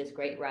start of this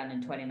great run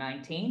in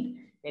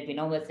 2019. They've been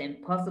almost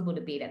impossible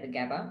to beat at the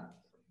Gabba.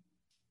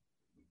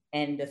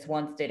 And the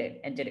Swans did it,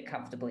 and did it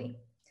comfortably.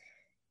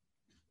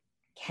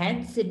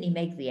 Can Sydney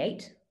make the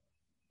 8?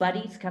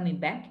 Buddy's coming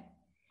back.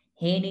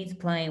 Heaney's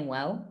playing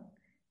well.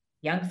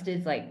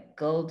 Youngsters like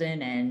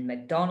Golden and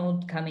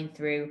McDonald coming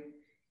through.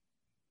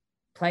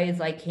 Players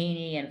like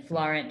Heaney and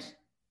Florent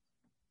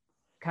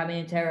coming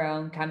into their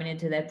own, coming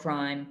into their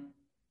prime.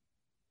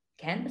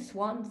 Can the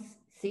Swans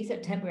see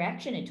September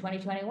action in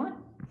 2021?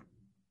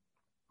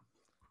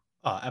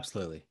 Oh,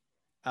 absolutely.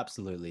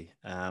 Absolutely.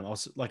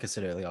 Like I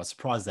said earlier, I was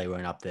surprised they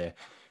weren't up there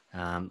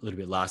a little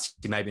bit last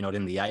year, maybe not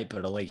in the 8,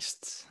 but at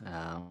least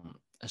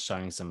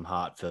showing some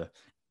heart for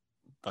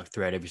like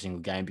throughout every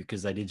single game,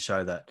 because they did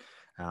show that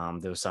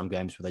there were some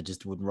games where they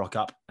just wouldn't rock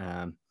up.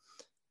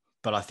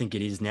 But I think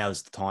it is now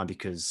is the time,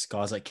 because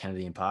guys like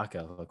Kennedy and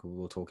Parker, like we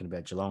were talking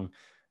about Geelong,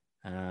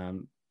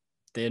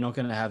 they're not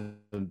going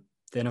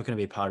to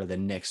be a part of the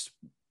next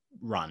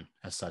run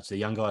as such. The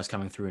young guys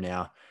coming through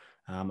now.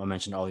 I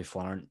mentioned Ollie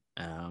Florent.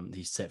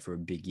 He's set for a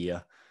big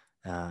year.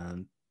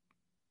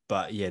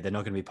 But yeah, they're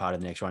not going to be part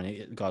of the next run.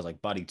 Guys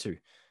like Buddy too.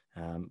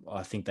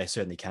 I think they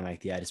certainly can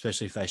make the 8,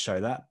 especially if they show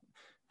that.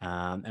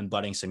 And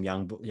budding some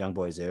young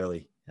boys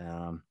early.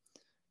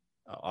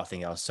 I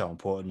think that was so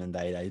important, and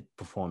they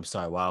performed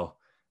so well.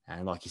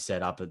 And like you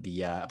said, up at the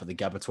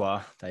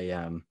Gabatoir, they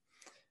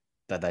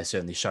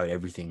certainly showed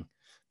everything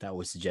that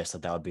would suggest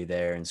that they would be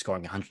there and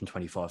scoring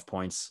 125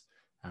 points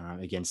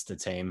against a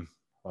team,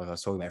 like I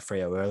was talking about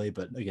Freo early,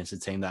 but against a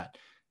team that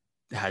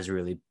has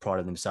really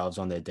prided themselves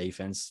on their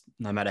defense.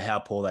 No matter how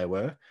poor they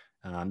were,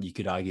 you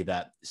could argue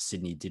that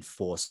Sydney did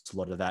force a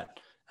lot of that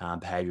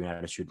behavior and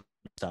attitude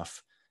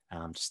stuff,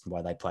 just the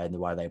way they played and the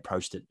way they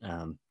approached it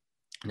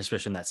and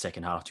especially in that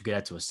second half to get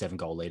out to a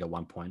 7-goal lead at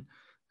one point,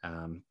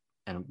 and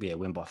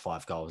win by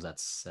 5 goals.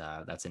 That's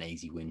an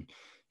easy win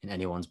in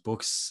anyone's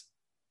books.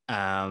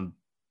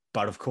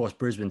 But of course,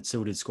 Brisbane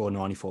still did score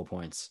 94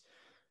 points.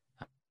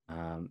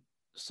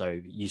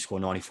 So you score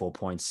 94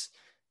 points,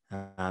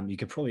 you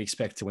could probably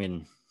expect to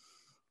win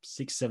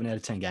 6, 7 out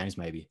of 10 games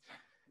maybe.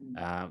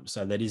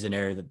 So that is an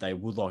area that they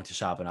would like to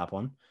sharpen up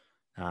on.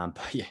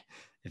 But yeah,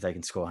 if they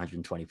can score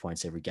 120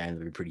 points every game,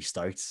 they'll be pretty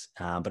stoked.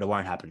 But it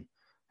won't happen,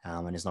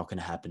 and it's not going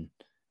to happen.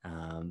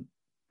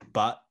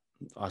 But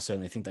I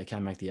certainly think they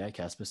can make the eight,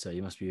 Casper. So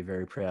you must be a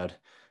very proud,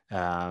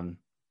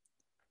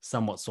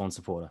 somewhat Swan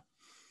supporter.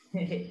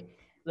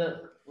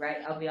 Look, right,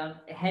 I'll be honest,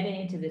 heading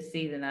into this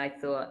season, I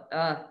thought,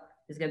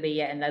 there's going to be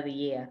yet another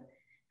year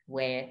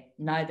where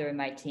neither of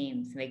my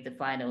teams make the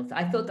finals.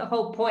 I thought the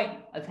whole point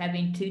of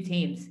having two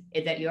teams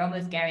is that you're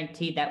almost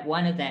guaranteed that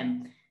one of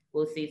them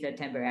will see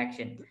September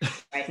action,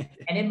 right?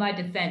 And in my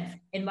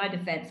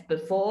defense,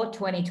 before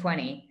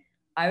 2020,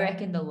 I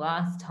reckon the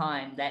last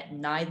time that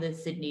neither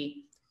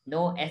Sydney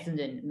nor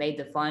Essendon made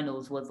the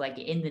finals was like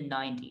in the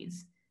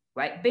 90s,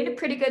 right? Been a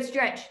pretty good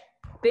stretch,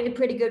 been a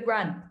pretty good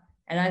run.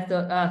 And I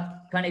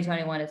thought,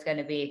 2021 is going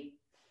to be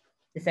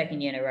the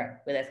second year in a row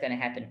where that's going to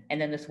happen. And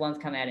then the Swans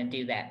come out and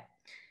do that.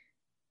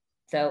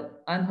 So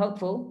I'm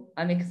hopeful.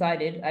 I'm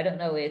excited. I don't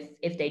know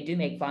if they do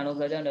make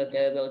finals. I don't know if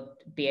they'll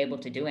be able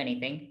to do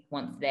anything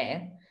once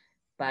there.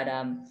 But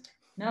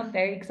no, I'm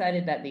very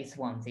excited about these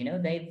Swans. You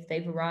know,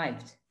 they've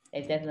arrived.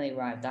 They've definitely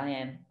arrived.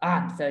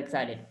 I'm so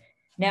excited.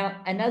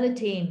 Now, another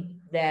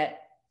team that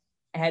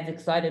has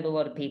excited a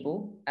lot of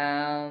people,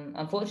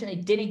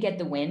 unfortunately didn't get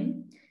the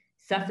win,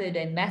 suffered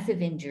a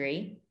massive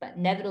injury, but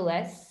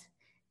nevertheless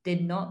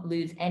did not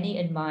lose any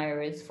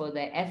admirers for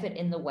their effort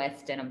in the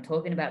West, and I'm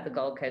talking about the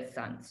Gold Coast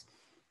Suns.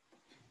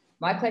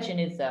 My question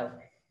is, though,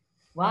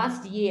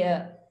 last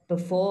year,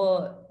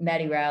 before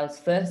Matty Rao's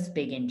first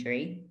big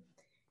injury,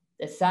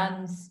 the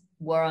Suns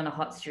were on a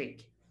hot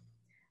streak.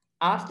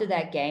 After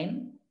that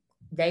game,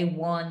 they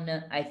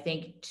won, I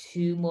think,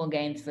 2 more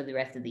games for the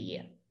rest of the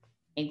year,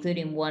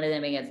 including one of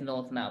them against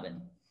North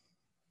Melbourne.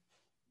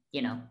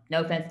 You know,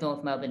 no offense,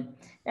 North Melbourne.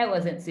 That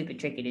wasn't super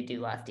tricky to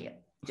do last year.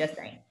 Just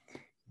saying.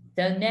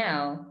 So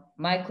now,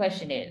 my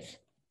question is,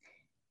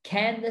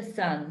 can the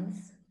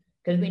Suns,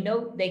 because we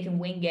know they can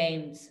win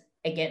games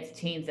against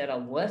teams that are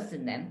worse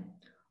than them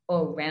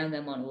or around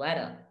them on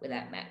ladder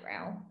without Matt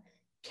Rao,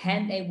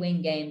 can they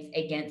win games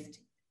against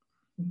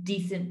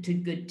decent to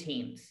good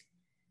teams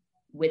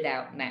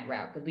without Matt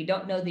Rao? Because we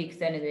don't know the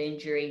extent of the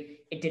injury.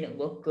 It didn't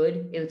look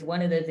good. It was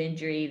one of those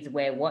injuries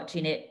where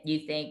watching it,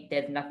 you think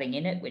there's nothing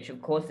in it, which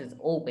of course is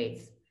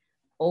always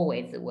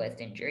the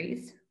worst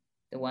injuries.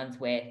 The ones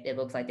where it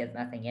looks like there's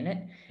nothing in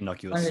it.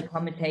 Innocuous. One of the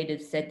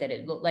commentators said that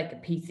it looked like a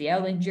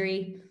PCL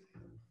injury,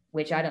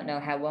 which I don't know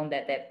how long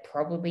that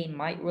probably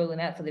might rule him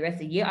out for the rest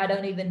of the year. I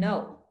don't even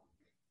know.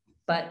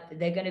 But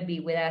they're going to be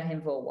without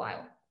him for a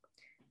while.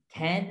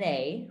 Can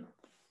they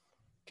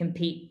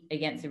compete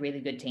against the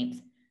really good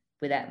teams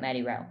without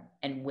Matty Rao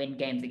and win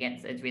games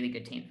against those really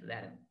good teams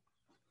without him?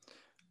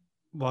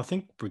 Well, I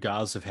think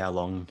regardless of how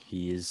long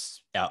he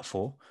is out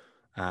for,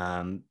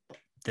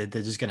 they're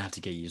just going to have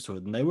to get used to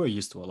it. And they were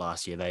used to it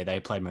last year. They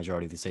played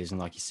majority of the season,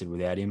 like you said,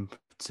 without him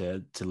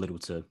to little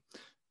to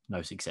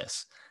no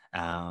success.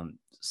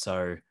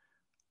 So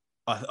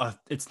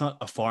it's not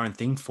a foreign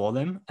thing for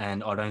them.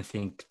 And I don't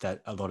think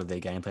that a lot of their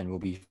game plan will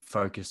be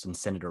focused and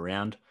centered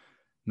around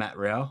Matt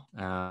Rao.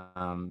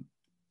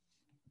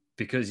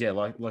 Because, yeah,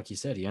 like you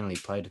said, he only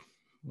played,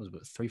 what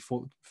was it,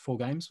 4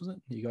 games, was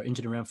it? He got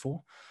injured in round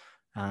 4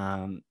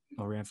 or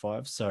round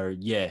 5. So,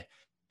 yeah,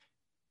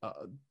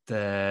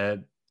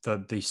 they'll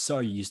be so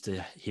used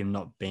to him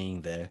not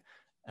being there.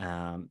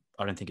 I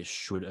don't think it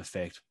should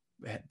affect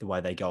the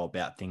way they go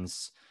about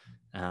things.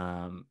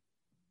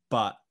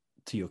 But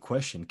to your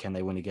question, can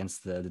they win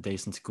against the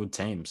decent to good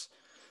teams?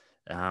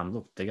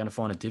 Look, they're going to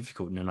find it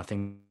difficult, and I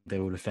think they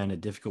would have found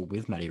it difficult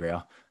with Matty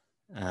Rao.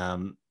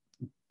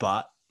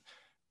 But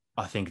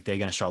I think they're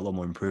going to show a lot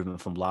more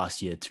improvement from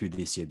last year to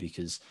this year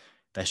because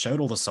they showed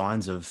all the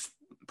signs of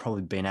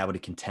probably being able to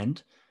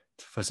contend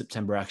for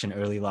September action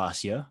early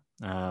last year.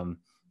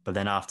 But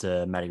then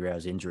after Matty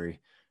Rao's injury,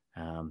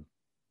 there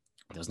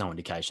was no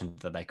indication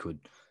that they could.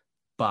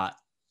 But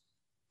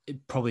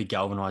it probably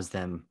galvanized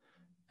them,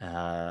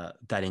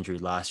 that injury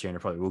last year, and it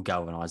probably will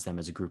galvanize them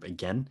as a group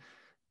again.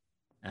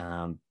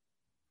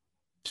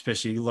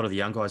 Especially a lot of the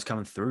young guys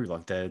coming through.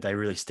 Like they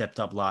really stepped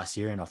up last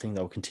year, and I think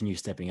they'll continue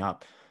stepping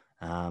up.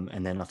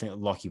 And then I think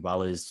Lockie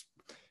Wallace,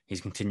 he's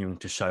continuing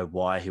to show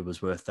why he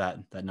was worth that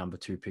number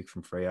 2 pick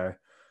from Freo.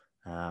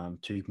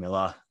 Tuke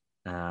Miller,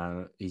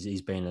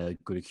 he's been a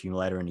good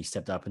accumulator, and he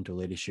stepped up into a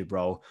leadership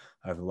role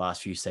over the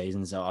last few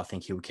seasons. I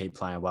think he'll keep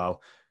playing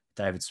well.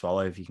 David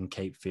Swallow, if he can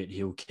keep fit,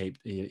 he'll keep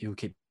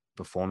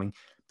performing.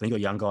 But you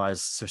got young guys,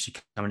 especially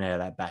coming out of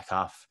that back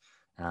half.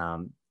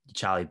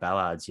 Charlie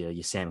Ballards,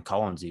 your Sam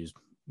Collins, he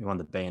won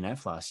the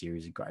BNF last year.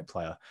 He's a great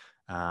player.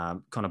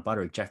 Connor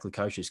Butterick, Jack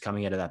Lukosius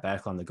coming out of that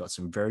backline. They've got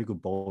some very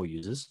good ball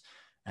users.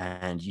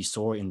 And you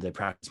saw in the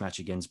practice match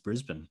against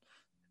Brisbane,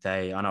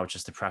 I know it's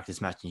just a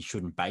practice match and you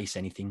shouldn't base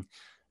anything,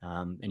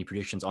 any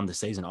predictions on the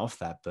season off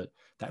that, but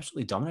they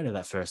absolutely dominated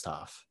that first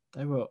half.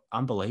 They were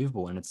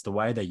unbelievable. And it's the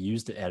way they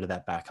used it out of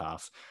that back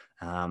half,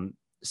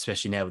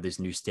 especially now with this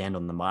new stand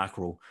on the mark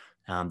rule.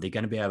 They're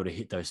going to be able to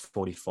hit those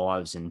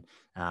 45s and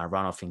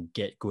run off and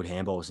get good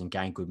handballs and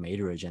gain good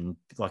meterage. And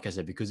like I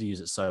said, because they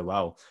use it so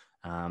well,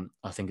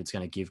 I think it's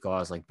going to give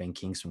guys like Ben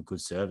King some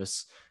good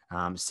service.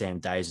 Sam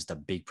Day is just a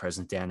big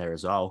presence down there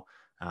as well.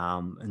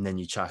 And then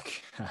you chuck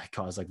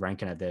guys like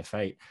Rankin at their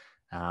feet.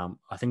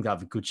 I think they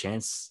have a good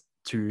chance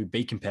to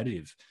be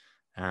competitive.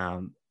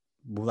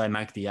 Will they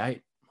make the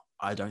 8?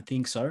 I don't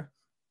think so.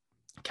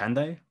 Can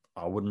they?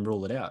 I wouldn't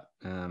rule it out.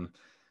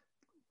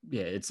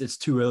 It's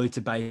too early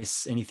to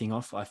base anything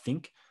off, I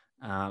think.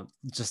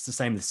 Just the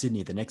same with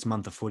Sydney. The next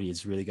month of footy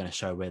is really going to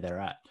show where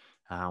they're at.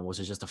 Was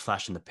it just a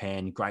flash in the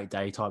pan, great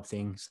day type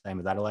thing, same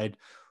with Adelaide?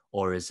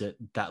 Or is it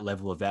that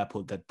level of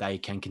output that they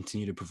can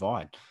continue to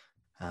provide?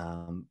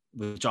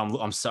 Which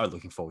I'm so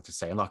looking forward to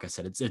seeing. Like I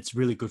said, it's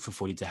really good for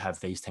footy to have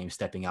these teams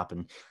stepping up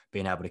and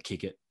being able to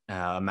kick it,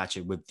 match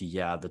it with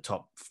the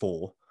top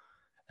 4.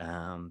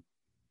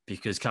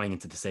 Because coming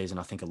into the season,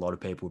 I think a lot of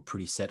people were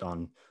pretty set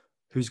on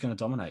who's going to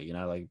dominate. You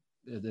know, like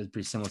it's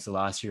pretty similar to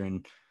last year,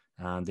 and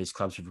these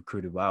clubs have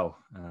recruited well.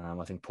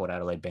 I think Port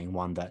Adelaide being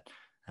one that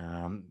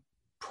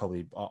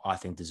probably I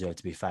think deserve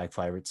to be fag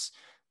favourites.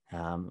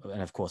 And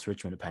of course,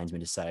 Richmond, it pains me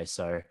to say.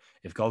 So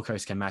if Gold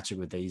Coast can match it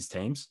with these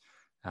teams,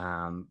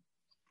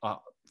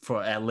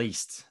 for at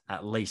least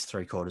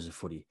 3/4 of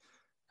footy,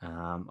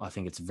 I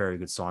think it's very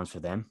good signs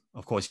for them.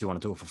 Of course, you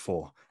want to do it for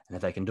 4, and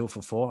if they can do it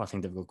for 4, I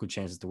think they've got good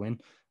chances to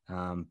win.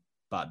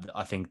 But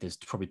I think there's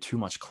probably too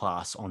much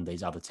class on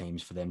these other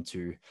teams for them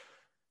to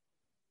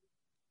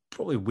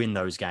probably win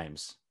those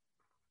games.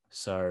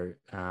 So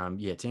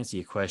to answer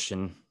your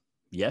question,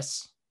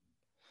 yes.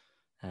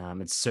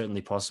 It's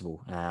certainly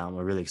possible.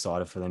 We're really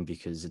excited for them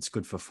because it's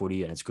good for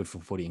footy and it's good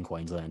for footy in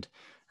Queensland.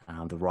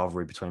 The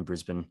rivalry between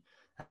Brisbane,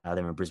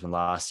 they were in Brisbane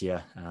last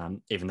year,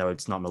 even though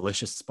it's not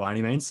malicious by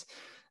any means.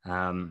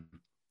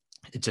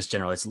 It just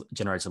generates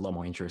a lot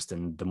more interest,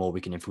 and the more we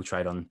can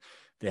infiltrate on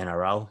the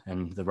NRL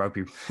and the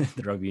rugby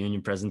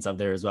union presence up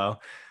there as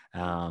well,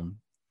 the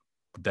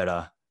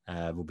better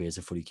we'll be as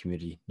a footy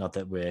community. Not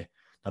that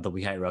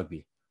we hate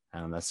rugby.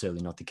 That's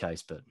certainly not the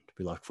case, but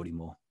we like footy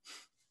more.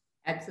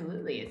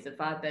 Absolutely. It's a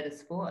far better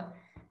sport.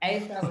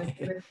 AFL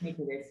is listening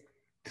to this.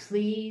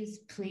 Please,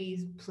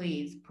 please,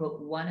 please put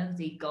one of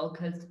the Gold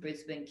Coast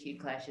Brisbane Q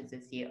clashes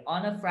this year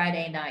on a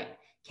Friday night.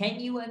 Can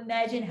you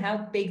imagine how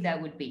big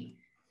that would be?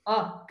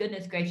 Oh,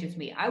 goodness gracious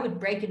me. I would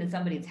break into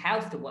somebody's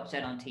house to watch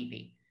that on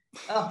TV.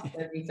 Oh,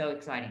 that'd be so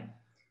exciting.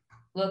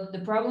 Look, the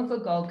problem for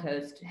Gold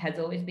Coast has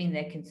always been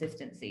their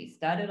consistency.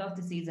 Started off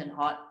the season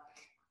hot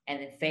and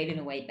then faded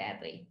away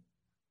badly.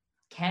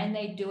 Can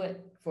they do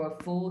it for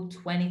a full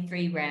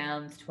 23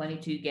 rounds,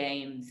 22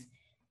 games?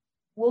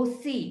 We'll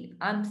see.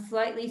 I'm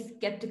slightly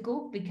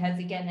skeptical because,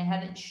 again, they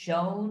haven't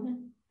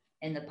shown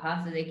in the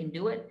past that they can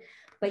do it.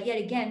 But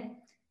yet again,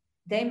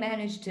 they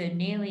managed to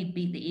nearly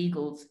beat the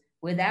Eagles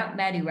without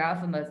Matty Rowell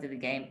for most of the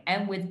game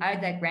and with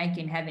Isaac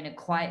Rankin having a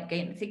quiet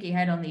game. I think he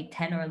had only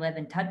 10 or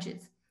 11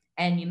 touches.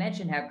 And you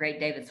mentioned how great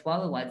David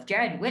Swallow was.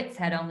 Jared Witts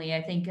had only,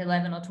 I think,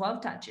 11 or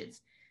 12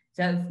 touches.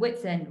 So if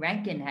Witts and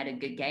Rankin had a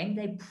good game,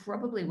 they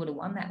probably would have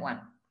won that one.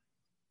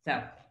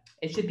 So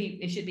it should be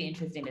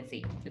interesting to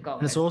see the goal.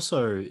 And it's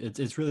also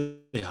it's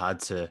really hard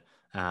to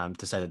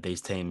say that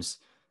these teams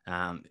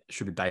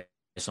should be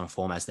based on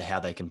form as to how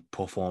they can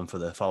perform for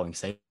the following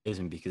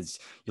season, because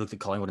you looked at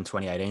Collingwood in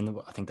 2018,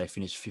 I think they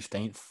finished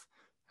 15th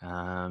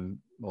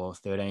or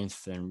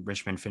 13th, and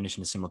Richmond finished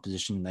in a similar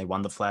position. They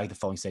won the flag the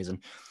following season.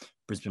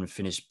 Brisbane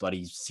finished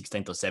bloody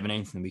 16th or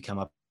 17th, and we come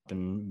up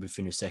and we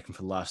finished second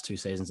for the last 2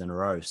 seasons in a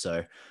row.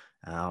 So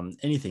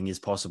anything is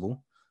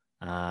possible.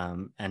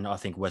 And I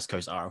think West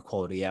Coast are a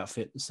quality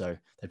outfit, so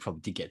they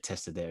probably did get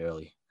tested there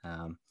early.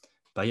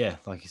 But yeah,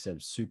 like you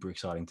said, super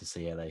exciting to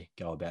see how they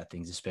go about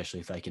things, especially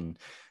if they can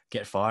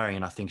get firing.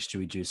 And I think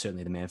Stewie Dew is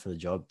certainly the man for the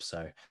job.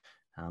 So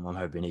I'm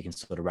hoping he can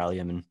sort of rally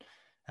him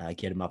and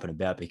get him up and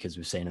about, because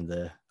we've seen I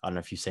don't know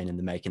if you've seen in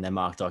the Making That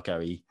Mark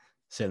doco, he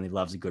certainly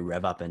loves a good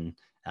rev up, and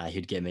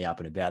he'd get me up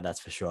and about. That's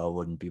for sure. I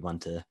wouldn't be one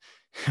to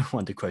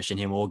question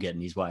him or get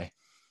in his way.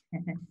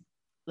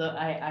 Look,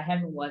 I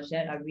haven't watched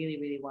it. I really,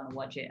 really want to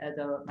watch it.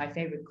 Although my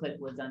favorite clip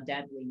was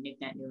undoubtedly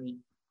Nick Nantnui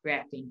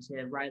reacting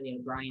to Riley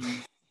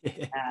O'Brien's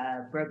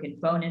broken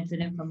phone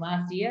incident from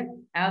last year.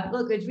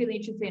 Look, it's really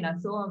interesting. I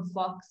saw on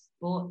Fox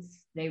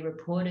Sports, they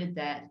reported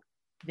that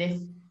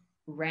this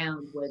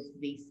round was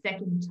the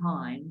second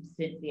time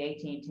since the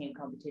 18-team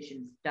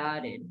competition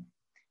started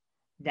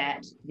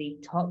that the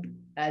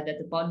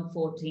bottom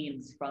 4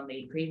 teams from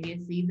the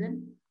previous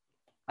season,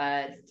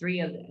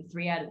 3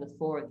 out of the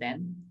 4 of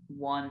them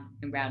won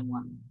in round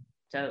 1.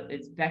 So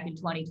it's back in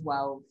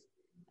 2012.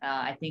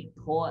 I think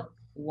Port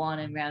won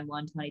in round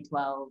 1,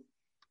 2012.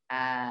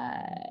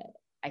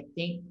 I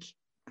think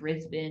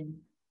Brisbane,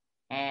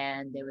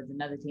 and there was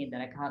another team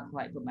that I can't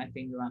quite put my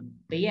finger on.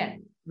 But yeah,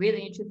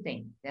 really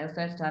interesting. That was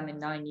the first time in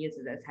 9 years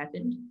that that's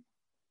happened.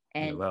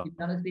 Yeah, And well, to be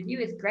honest with you,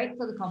 it's great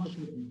for the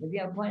competition. If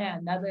you point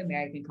out another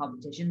American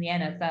competition, the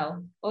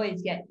NFL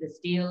always get the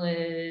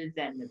Steelers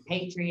and the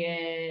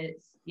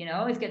Patriots,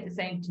 always get the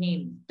same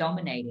team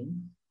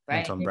dominating, and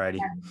right? Tom Brady.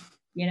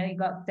 You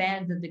got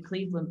fans of the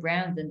Cleveland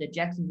Browns and the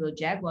Jacksonville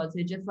Jaguars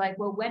who are just like,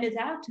 well, when is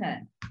our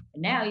turn?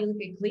 And now you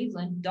look at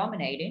Cleveland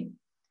dominating.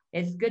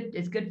 It's good.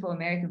 It's good for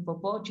American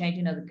football,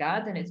 changing of the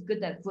guards, and it's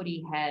good that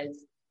footy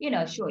has,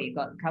 sure, you've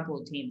got a couple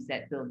of teams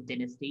that build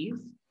dynasties,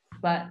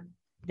 but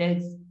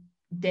there's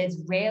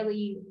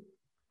rarely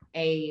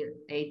a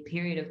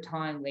period of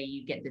time where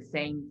you get the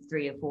same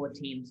 3 or 4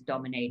 teams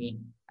dominating.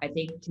 I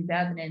think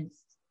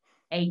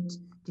 2008,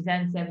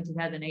 2007,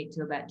 2008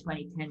 to about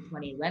 2010,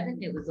 2011,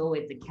 it was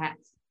always the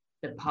Cats,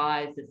 the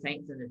Pies, the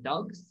Saints, and the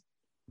Dogs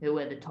who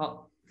were the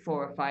top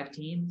 4 or 5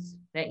 teams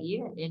that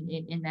year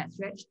in that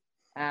stretch.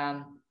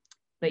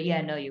 But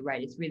yeah, no, you're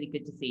right. It's really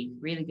good to see.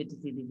 Really good to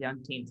see these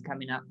young teams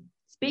coming up.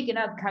 Speaking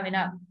of coming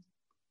up,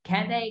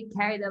 can they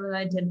carry the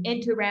momentum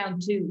into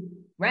round 2?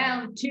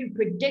 Round 2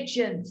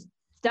 predictions.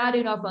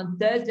 Starting off on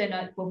Thursday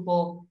Night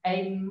Football,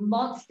 a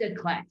monster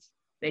clash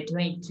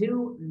between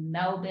 2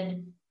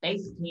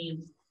 Melbourne-based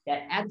teams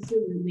that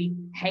absolutely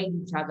hate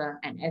each other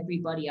and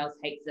everybody else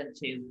hates them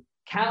too.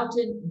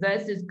 Carlton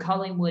versus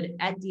Collingwood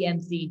at the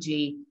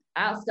MCG.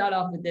 I'll start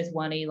off with this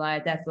one, Eli,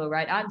 if that's all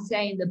right. I'm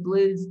saying the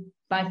Blues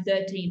by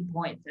 13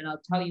 points, and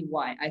I'll tell you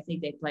why. I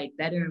think they played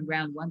better in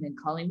round 1 than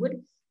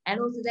Collingwood, and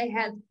also they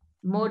have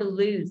more to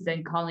lose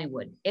than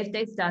Collingwood if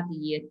they start the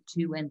year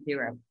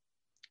 2-0.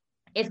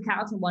 If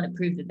Carlton want to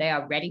prove that they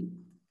are ready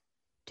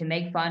to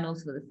make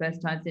finals for the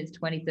first time since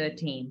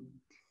 2013,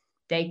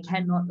 they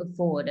cannot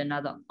afford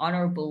another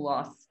honourable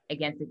loss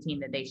against a team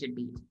that they should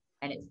beat.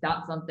 And it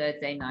starts on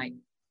Thursday night.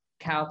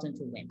 Carlton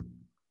to win.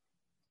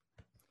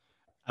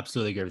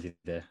 Absolutely agree with you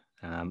there.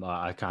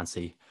 I can't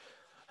see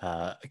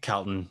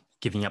Carlton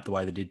giving up the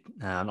way they did.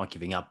 Not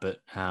giving up,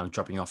 but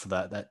dropping off of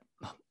that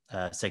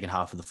second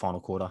half of the final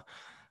quarter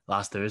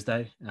last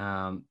Thursday.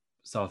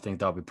 So I think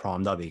they'll be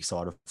primed. They'll be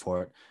excited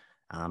for it.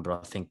 But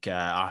I think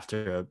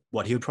after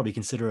what he would probably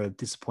consider a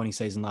disappointing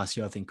season last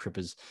year, I think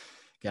Cripper's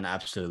going to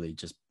absolutely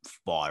just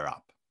fire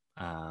up.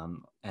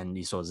 And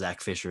you saw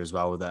Zach Fisher as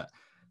well with that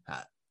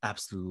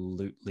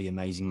absolutely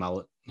amazing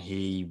mullet.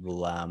 He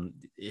will.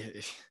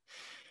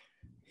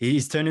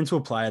 He's turned into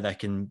a player that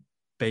can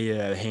be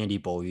a handy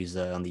ball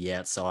user on the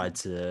outside.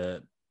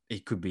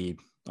 It could be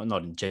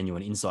not a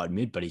genuine inside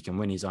mid, but he can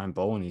win his own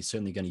ball, and he's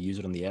certainly going to use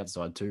it on the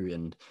outside too.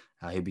 And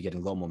he'll be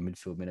getting a lot more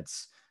midfield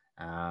minutes.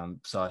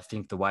 So I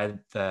think the way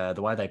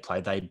they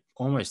played, they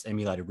almost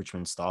emulated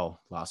Richmond's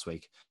style last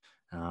week.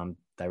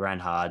 They ran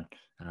hard,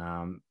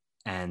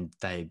 and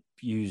they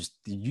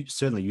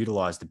certainly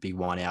utilised the big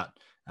one out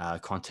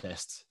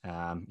contest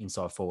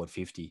inside forward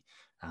 50,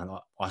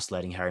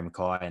 isolating Harry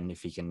Mackay, and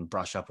if he can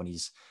brush up on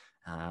his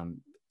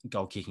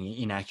goal kicking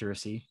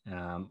inaccuracy,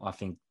 I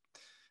think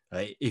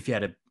if he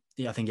had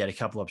I think he had a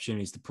couple of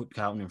opportunities to put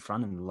Carlton in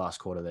front in the last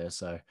quarter there.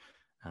 So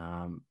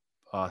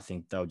I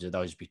think they'll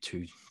just be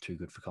too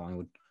good for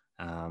Collingwood.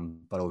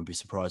 But I would be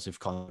surprised if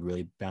Collingwood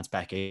really bounce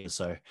back either.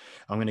 So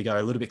I'm going to go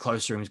a little bit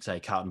closer and say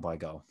Carlton by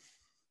goal.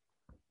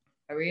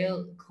 A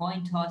real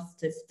coin toss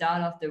to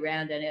start off the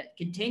round, and it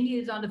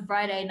continues on the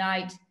Friday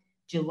night.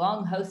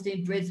 Geelong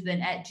hosting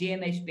Brisbane at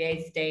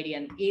GMHBA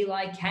Stadium.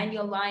 Eli, can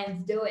your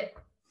Lions do it?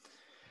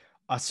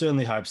 I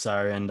certainly hope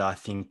so, and I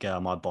think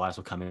my bias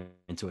will come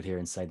into it here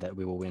and say that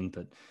we will win.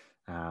 But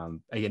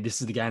again,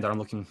 this is the game that I'm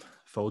looking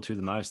forward to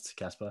the most,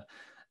 Casper.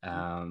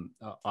 I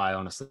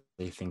honestly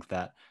think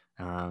that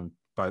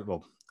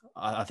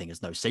I think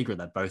it's no secret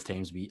that both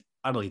teams will be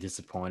utterly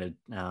disappointed,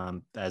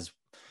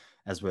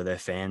 as were their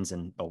fans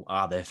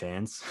are their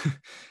fans,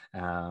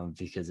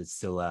 because it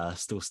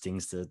still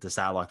stings to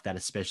start like that,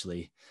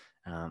 especially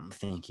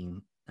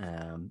thinking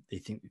you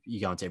think you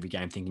go into every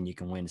game thinking you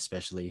can win,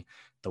 especially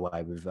the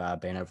way we've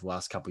been over the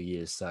last couple of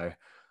years. So I'm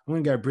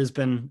going to go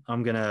Brisbane.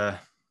 I'm going to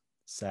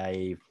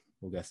say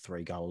we'll go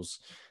 3 goals,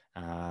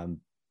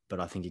 but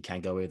I think it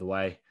can go either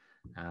way.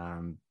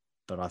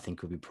 But I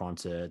think we'll be primed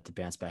to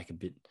bounce back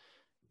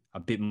a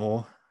bit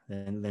more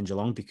than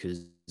Geelong,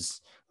 because,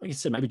 like I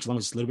said, maybe Geelong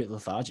is a little bit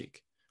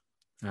lethargic.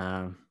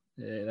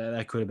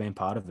 That could have been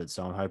part of it.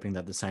 So I'm hoping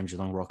that the same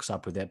Geelong rocks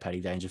up without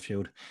Paddy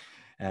Dangerfield,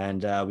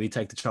 and we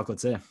take the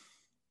chocolates there.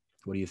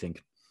 What do you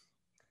think?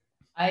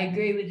 I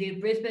agree with you.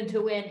 Brisbane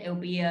to win. It'll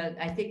be,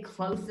 I think,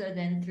 closer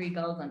than 3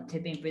 goals. I'm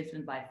tipping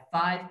Brisbane by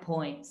 5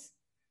 points.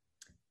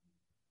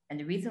 And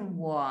the reason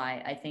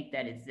why I think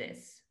that is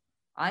this.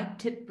 I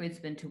tipped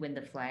Brisbane to win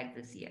the flag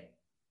this year.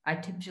 I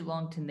tipped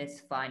Geelong to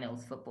miss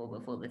finals football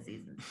before the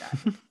season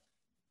starts.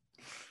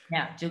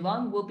 Now,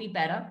 Geelong will be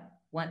better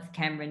once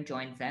Cameron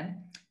joins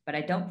them, but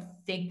I don't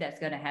think that's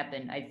going to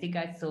happen. I think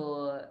I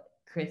saw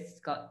Chris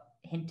Scott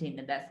hinting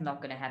that that's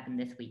not going to happen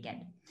this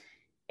weekend.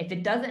 If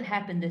it doesn't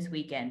happen this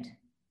weekend,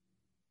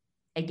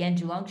 again,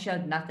 Geelong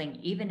showed nothing,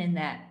 even in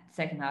that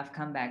second half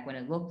comeback when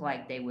it looked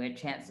like they were a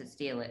chance to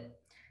steal it.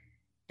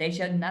 They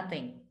showed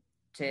nothing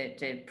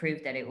to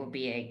prove that it will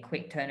be a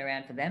quick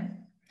turnaround for them.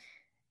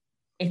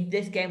 If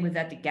this game was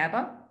at the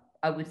Gabba,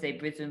 I would say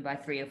Brisbane by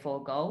 3 or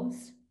 4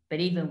 goals. But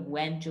even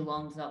when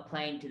Geelong's not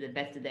playing to the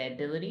best of their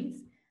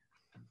abilities,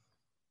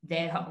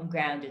 their home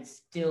ground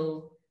is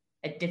still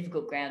a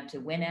difficult ground to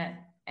win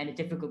at and a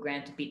difficult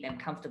ground to beat them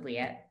comfortably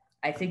at.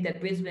 I think that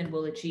Brisbane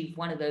will achieve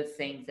one of those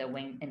things. They'll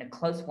win in a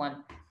close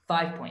one,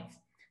 5 points.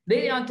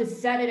 Moving on to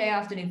Saturday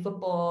afternoon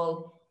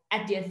football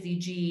at the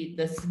SCG,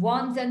 the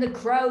Swans and the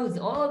Crows.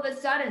 All of a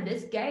sudden,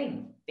 this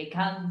game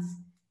becomes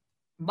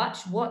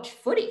much watch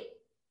footy.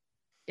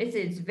 This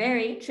is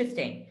very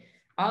interesting.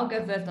 I'll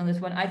go first on this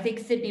one. I think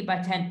Sydney by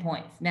 10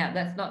 points. Now,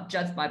 that's not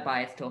just my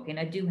bias talking.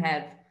 I do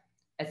have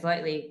a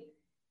slightly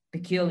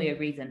peculiar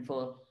reason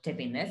for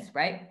tipping this,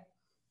 right?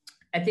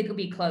 I think it'll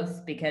be close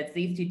because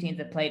these two teams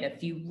have played a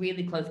few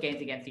really close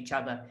games against each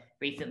other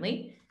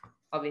recently.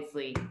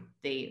 Obviously,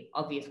 the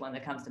obvious one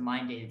that comes to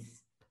mind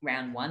is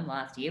round 1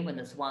 last year when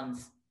the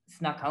Swans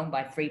snuck home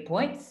by 3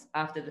 points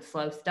after the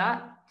slow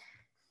start.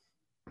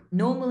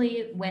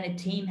 Normally, when a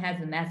team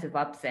has a massive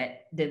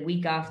upset, the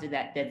week after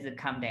that, there's a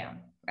come down,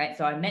 right?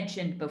 So I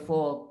mentioned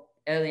before,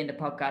 early in the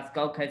podcast,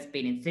 Gold Coast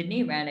beating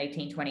Sydney, round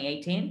 18,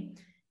 2018.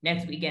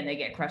 Next weekend, they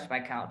get crushed by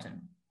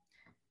Carlton.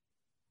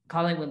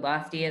 Collingwood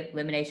last year,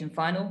 elimination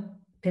final,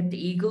 pipped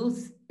the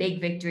Eagles,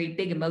 big victory,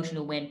 big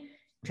emotional win,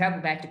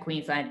 travel back to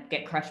Queensland,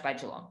 get crushed by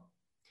Geelong.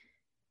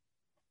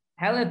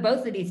 However,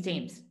 both of these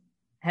teams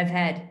have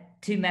had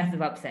 2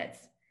 massive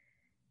upsets.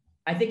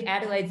 I think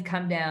Adelaide's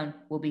come down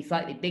will be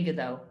slightly bigger,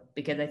 though,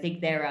 because I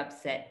think their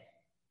upset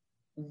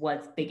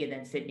was bigger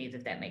than Sydney's,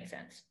 if that makes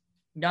sense.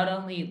 Not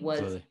only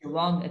was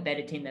Geelong a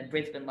better team than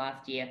Brisbane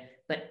last year,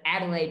 but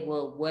Adelaide were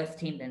a worse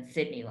team than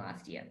Sydney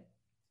last year.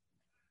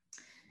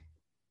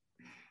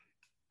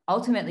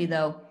 Ultimately,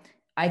 though,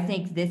 I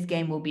think this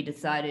game will be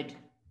decided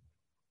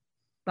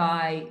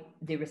by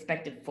the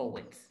respective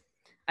forwards.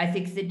 I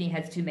think Sydney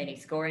has too many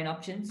scoring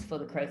options for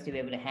the Crows to be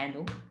able to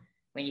handle.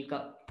 When you've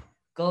got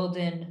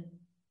Golden,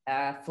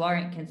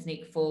 Florent can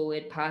sneak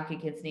forward, Parker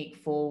can sneak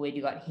forward,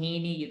 you got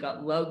Heaney, you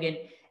got Logan,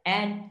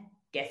 and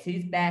guess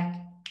who's back?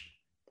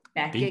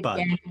 Back Big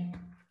again.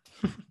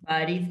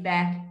 Buddy's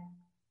back.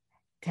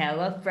 Tell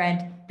a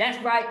friend.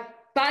 That's right,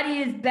 Buddy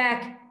is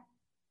back.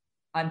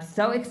 I'm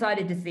so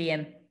excited to see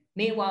him.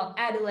 Meanwhile,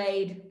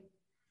 Adelaide,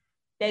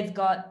 they've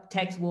got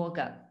Tex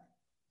Walker.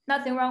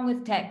 Nothing wrong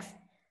with Tex.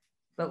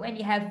 But when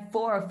you have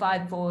 4 or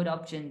 5 forward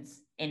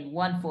options in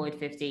one forward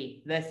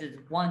 50 versus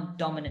one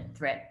dominant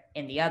threat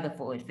in the other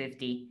forward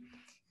 50,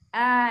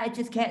 I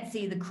just can't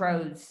see the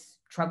Crows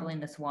troubling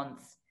the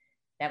Swans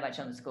that much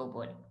on the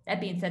scoreboard.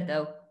 That being said,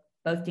 though,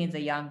 both teams are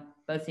young.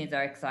 Both teams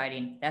are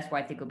exciting. That's why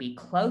I think it'll be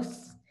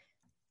close.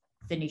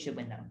 Sydney should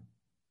win, though.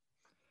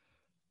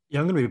 Yeah,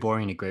 I'm going to be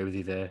boring and agree with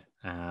you there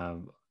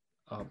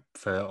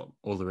for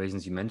all the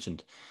reasons you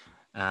mentioned.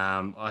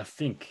 I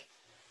think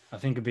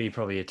it'd be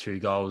probably a 2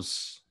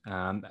 goals.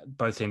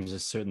 Both teams are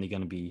certainly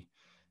going to be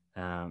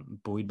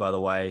buoyed by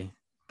the way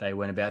they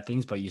went about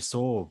things, but you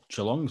saw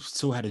Geelong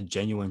still had a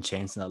genuine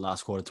chance in that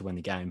last quarter to win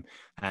the game,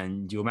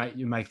 and you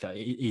make the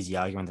easy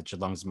argument that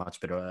Geelong's a much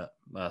better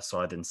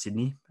side than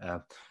Sydney,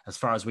 as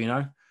far as we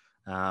know.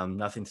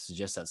 Nothing to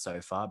suggest that so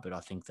far, but I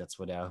think that's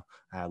what our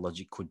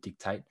logic could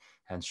dictate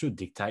and should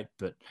dictate.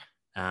 But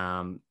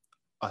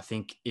I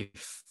think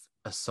if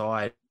a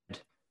side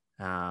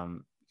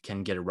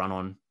can get a run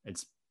on,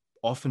 it's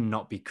often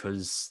not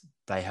because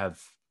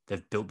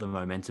they've built the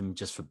momentum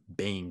just for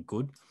being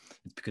good.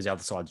 It's because the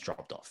other side's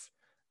dropped off.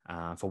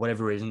 For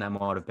whatever reason, that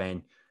might have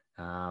been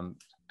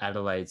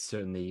Adelaide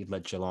certainly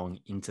let Geelong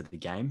into the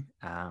game.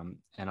 And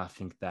I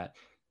think that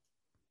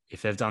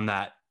if they've done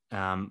that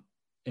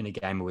in a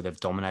game where they've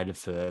dominated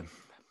for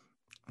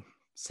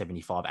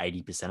 75,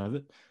 80% of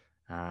it,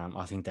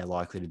 I think they're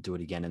likely to do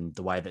it again. And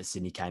the way that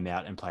Sydney came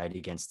out and played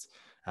against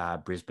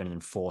Brisbane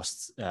and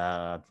forced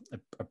a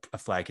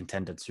flag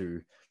contender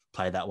to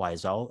play that way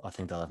as well, I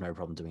think they'll have no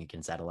problem doing it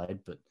against Adelaide.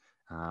 But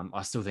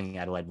I still think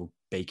Adelaide will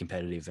be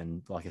competitive.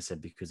 And like I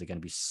said, because they're going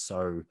to be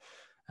so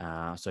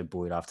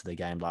buoyed after the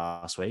game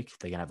last week,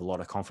 they're going to have a lot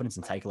of confidence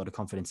and take a lot of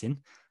confidence in.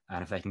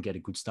 And if they can get a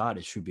good start,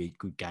 it should be a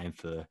good game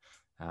for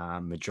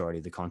majority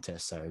of the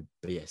contest. So,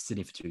 but yeah,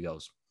 Sydney for 2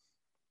 goals.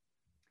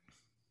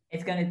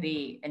 It's going to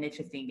be an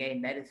interesting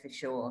game, that is for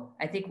sure.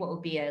 I think what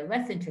will be a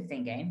less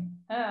interesting game,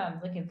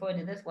 I'm looking forward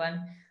to this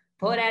one,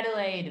 Port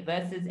Adelaide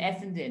versus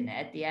Essendon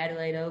at the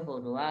Adelaide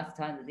Oval. The last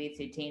time that these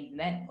 2 teams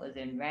met was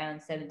in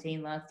round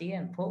 17 last year,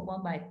 and Port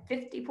won by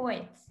 50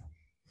 points.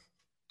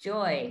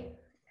 Joy,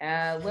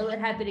 will it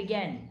happen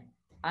again?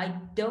 I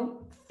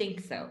don't think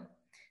so.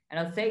 And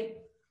I'll say,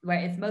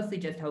 right, it's mostly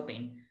just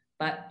hoping,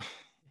 but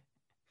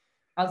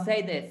I'll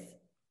say this.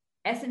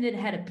 Essendon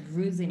had a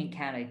bruising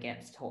encounter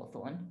against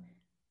Hawthorn,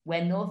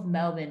 when North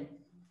Melbourne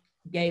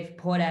gave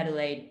Port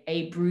Adelaide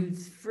a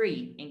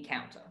bruise-free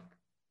encounter,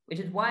 which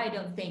is why I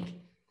don't think...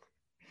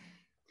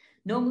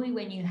 Normally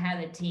when you have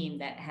a team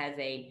that has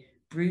a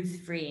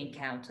bruise-free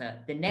encounter,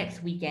 the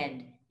next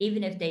weekend,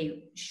 even if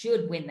they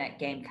should win that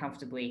game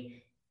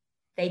comfortably,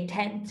 they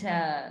tend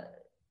to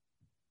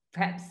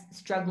perhaps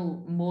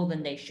struggle more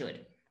than they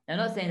should. Now, I'm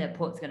not saying that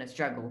Port's going to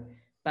struggle,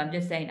 but I'm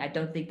just saying I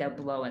don't think they'll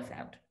blow us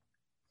out.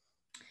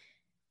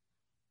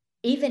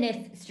 Even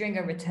if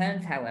Stringer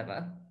returns,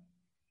 however,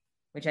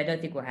 which I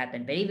don't think will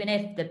happen, but even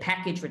if the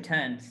package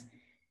returns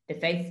to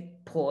face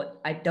Port,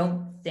 I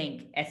don't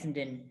think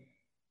Essendon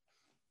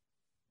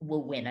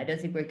will win. I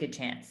don't think we're a good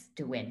chance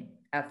to win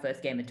our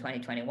first game of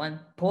 2021.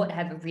 Port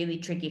have a really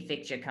tricky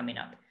fixture coming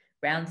up.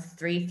 Rounds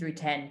 3 through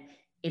 10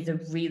 is a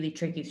really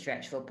tricky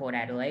stretch for Port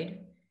Adelaide,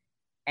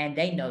 and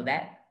they know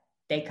that.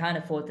 They can't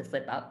afford to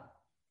slip up,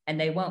 and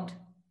they won't.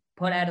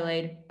 Port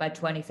Adelaide by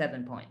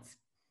 27 points.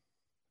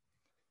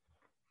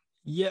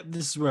 Yep,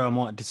 this is where I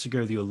might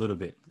disagree with you a little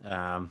bit.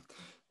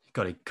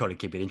 Got to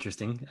keep it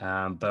interesting,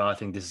 but I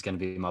think this is going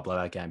to be my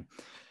blowout game.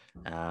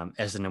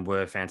 Essendon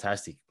were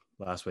fantastic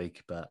last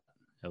week, but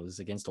it was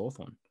against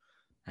Hawthorn,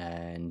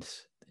 and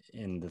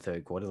in the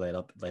third quarter,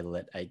 they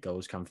let 8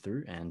 goals come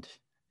through, and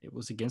it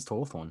was against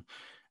Hawthorn.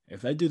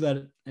 If they do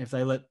that, if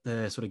they let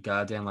the sort of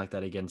guard down like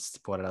that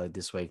against Port Adelaide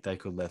this week, they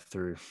could let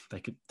through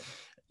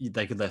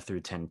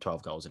 10,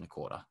 12 goals in a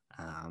quarter.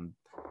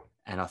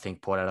 And I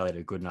think Port Adelaide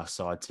are a good enough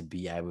side to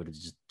be able to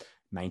just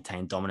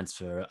maintain dominance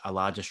for a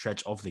larger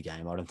stretch of the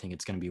game. I don't think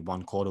it's going to be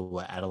one quarter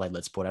where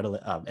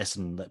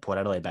Essendon let Port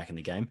Adelaide back in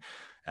the game.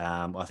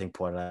 I think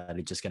Port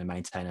Adelaide are just going to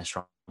maintain a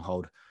strong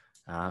hold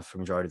for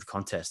majority of the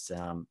contest.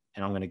 And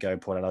I'm going to go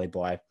Port Adelaide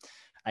by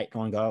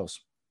 8-9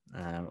 goals.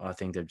 I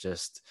think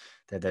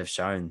they've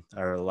shown,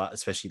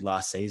 especially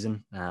last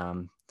season,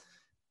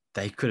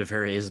 they could have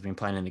very easily been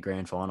playing in the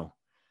grand final.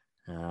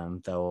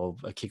 They were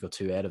a kick or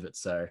two out of it.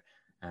 So,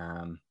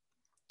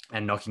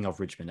 and knocking off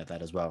Richmond at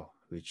that as well,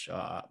 which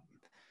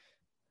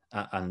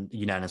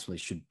unanimously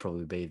should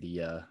probably be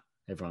the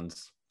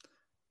everyone's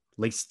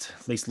least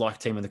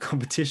liked team in the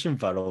competition,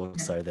 but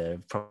also they're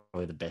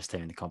probably the best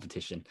team in the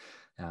competition.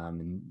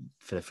 And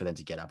for them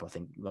to get up, I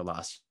think the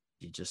last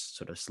year just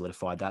sort of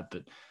solidified that.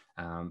 But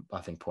I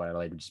think Port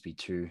Adelaide would just be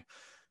too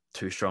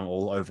strong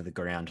all over the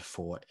ground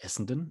for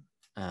Essendon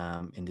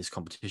in this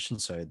competition.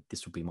 So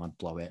this will be my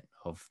blowout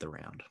of the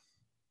round.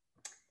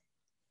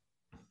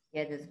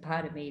 Yeah, there's a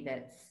part of me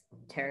that's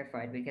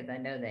terrified because I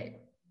know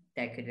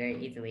that could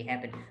very easily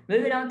happen.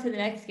 Moving on to the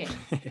next game.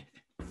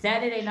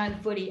 Saturday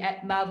night footy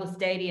at Marvel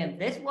Stadium.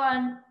 This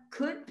one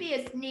could be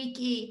a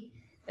sneaky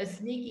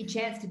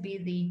chance to be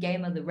the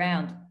game of the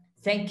round.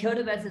 St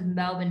Kilda versus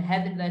Melbourne,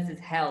 heaven versus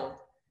hell.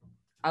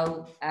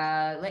 I'll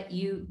let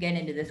you get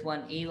into this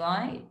one,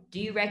 Eli. Do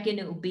you reckon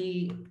it will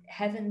be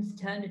heaven's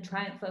turn to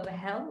triumph over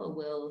hell, or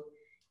will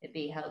it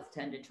be hell's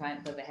turn to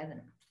triumph over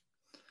heaven?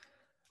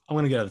 I'm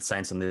going to go to the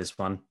Saints on this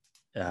one,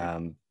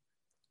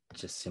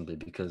 just simply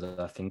because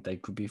I think they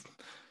could be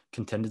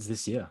contenders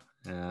this year.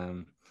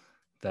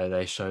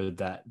 They showed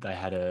that they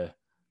had a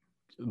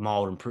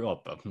mild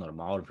improvement, not a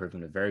mild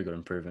improvement, a very good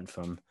improvement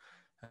from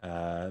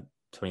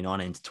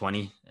 2019 to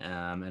 20,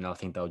 and I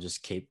think they'll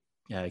just keep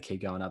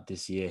going up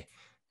this year.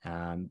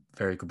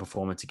 Very good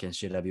performance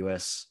against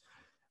GWS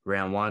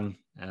round 1,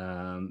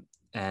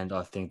 and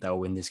I think they'll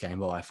win this game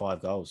by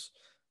 5 goals.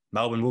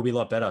 Melbourne will be a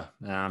lot better.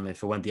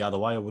 If it went the other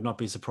way, I would not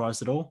be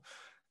surprised at all.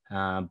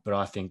 But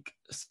I think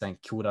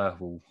St Kilda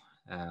will.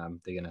 They're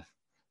going to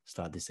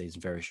start this season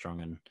very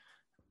strong, and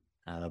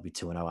they'll be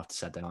 2-0 after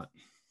Saturday night.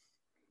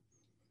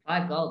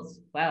 5 goals.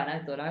 Wow, and I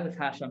thought I was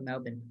harsh on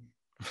Melbourne.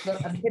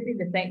 Look, I'm tipping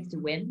the Saints to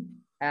win.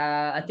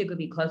 I think it'll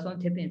be close.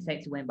 I'm tipping the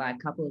Saints to win by a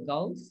couple of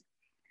goals.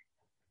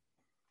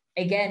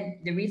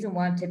 Again, the reason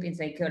why I'm tipping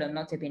St Kilda, I'm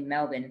not tipping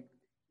Melbourne.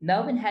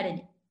 Melbourne had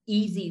an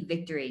easy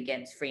victory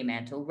against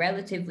Fremantle,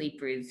 relatively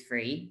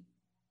bruise-free.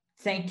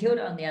 St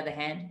Kilda, on the other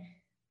hand,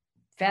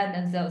 found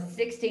themselves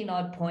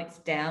 16-odd points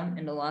down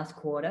in the last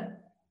quarter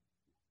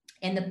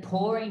in the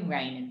pouring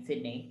rain in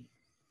Sydney,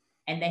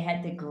 and they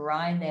had to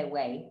grind their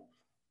way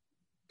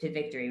to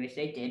victory, which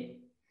they did.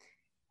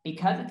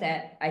 Because of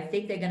that, I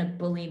think they're going to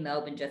bully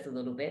Melbourne just a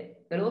little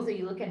bit. But also,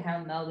 you look at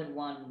how Melbourne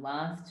won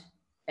last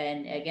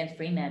and against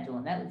Fremantle,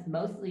 and that was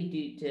mostly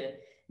due to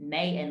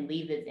May and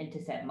Lever's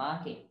intercept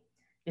marking.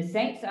 The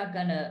Saints are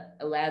going to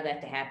allow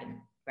that to happen,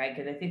 right?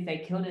 Because I think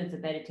St Kilda is a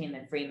better team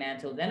than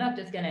Fremantle. They're not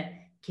just going to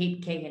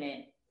keep kicking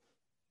it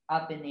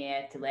up in the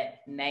air to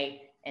let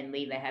May and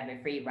Lever have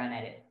a free run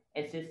at it.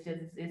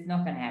 It's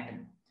not going to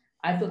happen.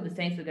 I thought the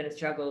Saints were going to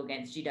struggle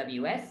against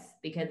GWS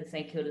because of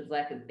St Kilda's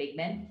lack of big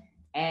men,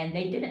 and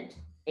they didn't.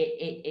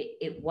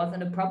 It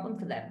wasn't a problem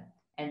for them.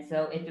 And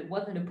so if it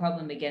wasn't a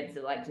problem against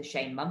the likes of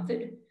Shane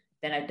Mumford,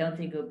 then I don't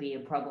think it would be a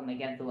problem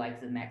against the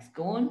likes of Max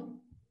Gawn.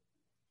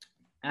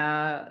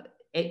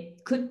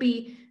 It could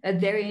be a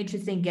very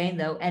interesting game,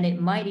 though, and it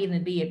might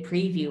even be a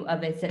preview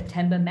of a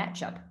September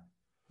matchup.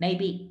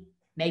 Maybe.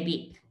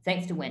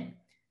 Saints to win.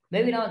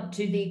 Moving on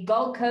to the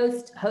Gold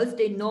Coast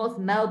hosting North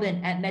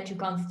Melbourne at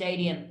Metricon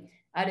Stadium.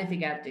 I don't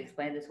think I have to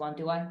explain this one,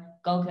 do I?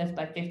 Gold Coast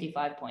by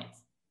 55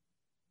 points.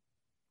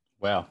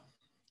 Wow.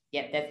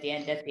 Yep, that's the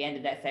end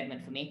of that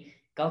segment for me.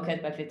 Gold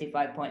Coast by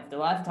 55 points. The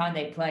last time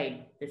they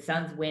played, the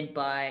Suns won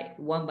by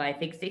I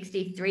think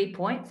 63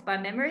 points by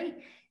memory.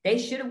 They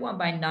should have won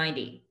by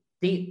 90.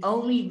 The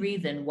only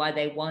reason why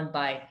they won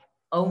by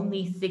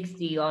only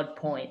 60 odd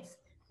points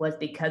was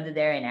because of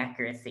their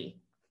inaccuracy.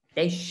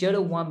 They should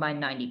have won by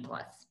 90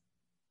 plus.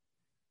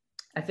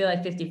 I feel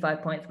like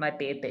 55 points might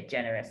be a bit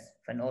generous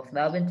for North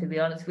Melbourne, to be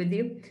honest with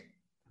you.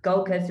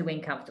 Gold Coast to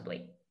win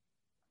comfortably.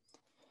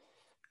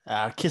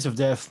 Kiss of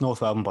Death,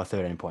 North Melbourne by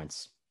 13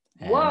 points.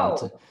 And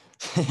Whoa!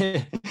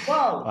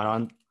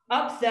 Whoa!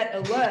 Upset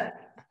alert!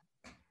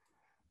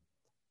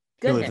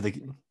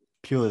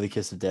 Purely the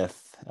Kiss of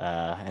Death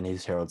and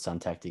his Herald Sun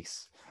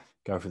tactics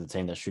go for the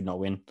team that should not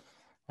win.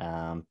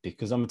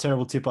 Because I'm a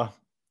terrible tipper.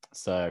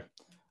 So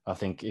I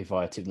think if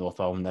I tip North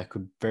Melbourne, that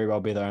could very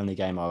well be the only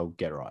game I'll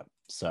get right.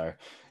 So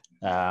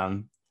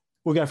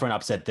we'll go for an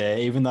upset there.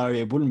 Even though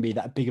it wouldn't be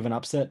that big of an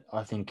upset,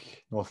 I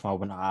think North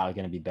Melbourne are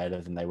going to be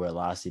better than they were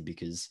last year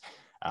because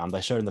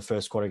they showed in the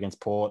first quarter against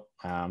Port.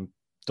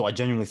 Do I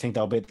genuinely think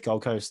they'll beat the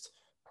Gold Coast?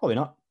 Probably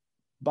not.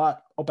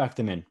 But I'll back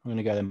them in. I'm going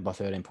to go them by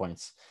 13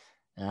 points.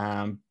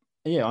 On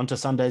to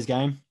Sunday's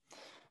game.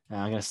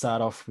 I'm going to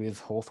start off with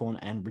Hawthorn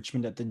and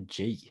Richmond at the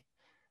G.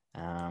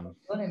 Hawthorn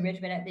and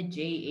Richmond at the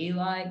G.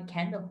 Eli,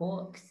 can the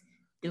Hawks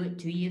do it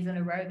 2 years in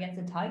a row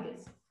against the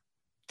Tigers?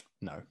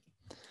 No,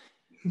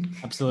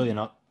 absolutely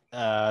not.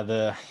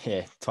 The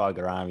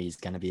Tiger Army is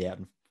going to be out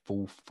in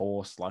full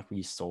force like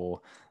we saw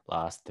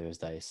last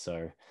Thursday.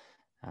 So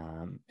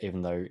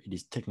even though it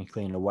is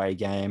technically an away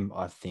game,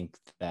 I think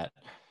that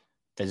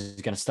they're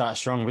just going to start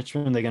strong.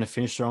 Richmond, they're going to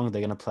finish strong.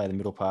 They're going to play the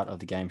middle part of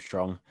the game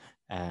strong.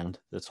 And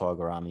the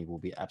Tiger Army will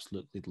be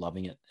absolutely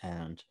loving it.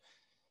 And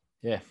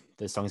the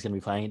song's going to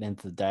be playing at the end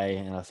of the day.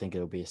 And I think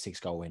it'll be a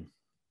 6-goal win.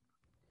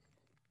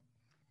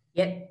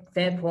 Yep,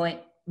 fair point.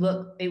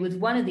 Look, it was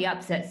one of the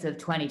upsets of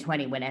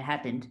 2020 when it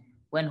happened,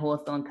 when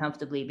Hawthorn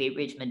comfortably beat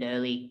Richmond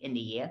early in the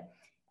year.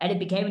 And it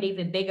became an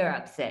even bigger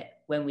upset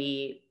when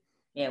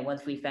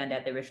once we found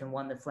out that Richmond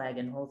won the flag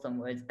and Hawthorn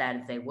were as bad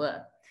as they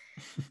were.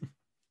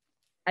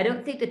 I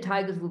don't think the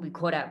Tigers will be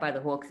caught out by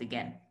the Hawks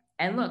again.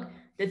 And look,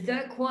 the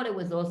third quarter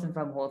was awesome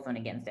from Hawthorn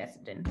against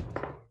Essendon.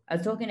 I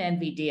was talking to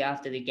MVD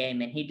after the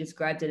game, and he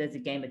described it as a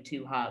game of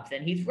two halves.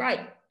 And he's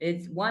right.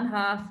 It's one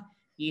half.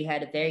 You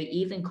had a very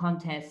even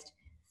contest,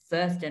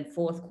 first and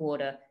fourth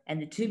quarter,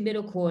 and the two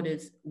middle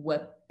quarters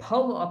were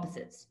polar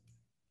opposites.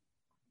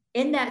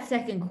 In that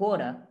second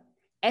quarter,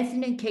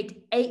 Essendon kicked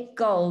 8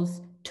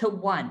 goals to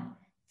 1,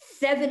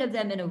 7 of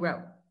them in a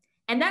row.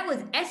 And that was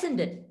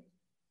Essendon.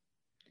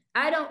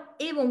 I don't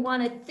even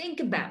want to think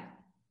about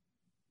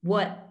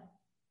what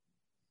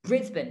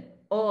Brisbane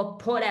or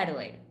Port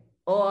Adelaide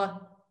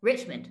or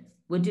Richmond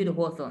would do to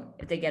Hawthorn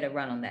if they get a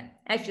run on that.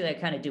 Actually, I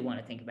kind of do want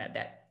to think about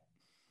that.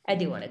 I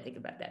do want to think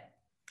about that.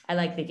 I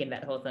like thinking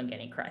about Hawthorn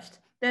getting crushed.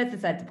 That's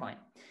beside the point.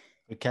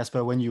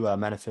 Casper, when you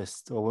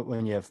manifest or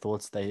when you have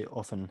thoughts, they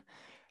often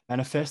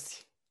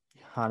manifest,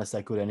 harness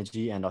that good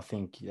energy. And I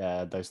think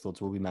those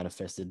thoughts will be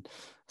manifested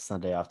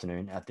Sunday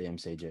afternoon at the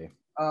MCG.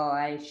 Oh,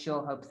 I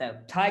sure hope so.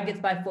 Tigers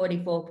by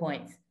 44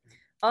 points.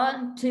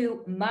 On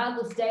to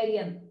Marvel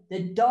Stadium, the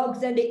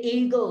Dogs and the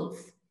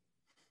Eagles.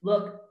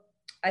 Look,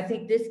 I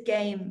think this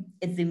game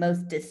is the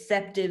most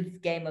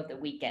deceptive game of the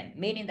weekend,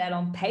 meaning that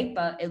on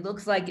paper, it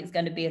looks like it's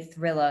going to be a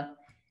thriller,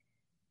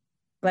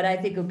 but I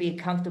think it'll be a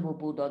comfortable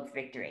Bulldogs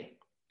victory.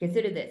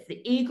 Consider this.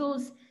 The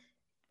Eagles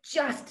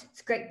just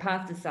scraped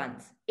past the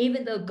Suns,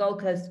 even though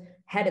Gold Coast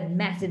had a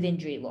massive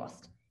injury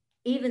lost,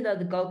 even though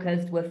the Gold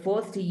Coast were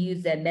forced to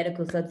use their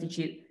medical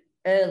substitute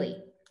early,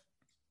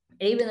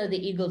 even though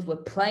the Eagles were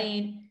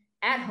playing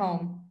at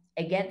home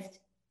against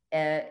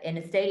in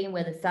a stadium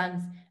where the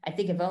Suns, I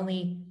think, have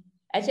only...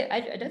 Actually,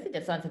 I don't think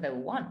the Suns have ever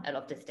won at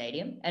Optus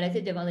Stadium, and I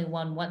think they've only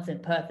won once in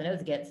Perth, and it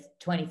was against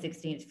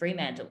 2016's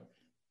Fremantle.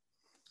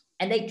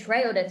 And they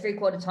trailed at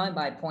three-quarter time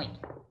by a point.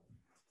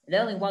 They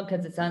only won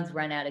because the Suns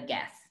ran out of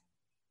gas.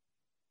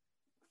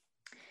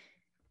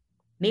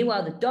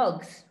 Meanwhile, the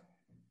Dogs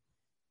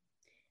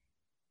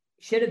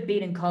should have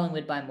beaten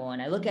Collingwood by more,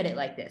 and I look at it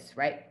like this,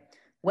 right?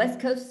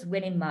 West Coast's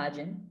winning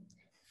margin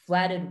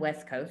flattered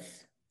West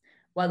Coast,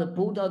 while the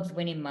Bulldogs'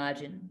 winning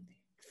margin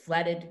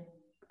flattered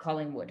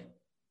Collingwood.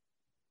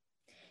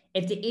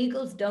 If the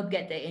Eagles don't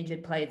get their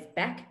injured players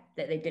back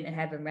that they didn't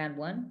have in round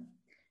one,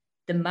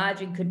 the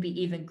margin could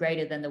be even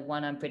greater than the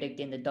one I'm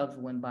predicting the Dogs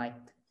will win by.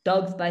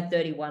 Dogs by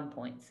 31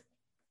 points.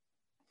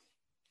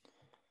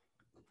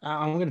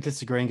 I'm going to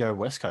disagree and go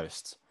West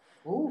Coast.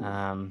 Ooh.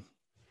 And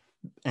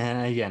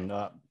again,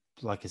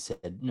 like I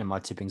said, my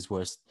tipping's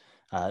worst,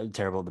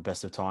 terrible at the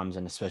best of times,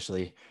 and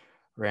especially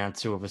round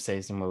 2 of a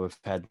season where we've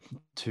had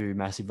 2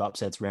 massive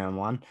upsets round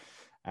 1.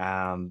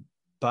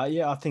 But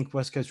yeah, I think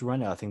West Coast will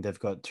run it. I think they've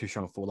got too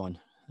strong a full line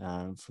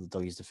for the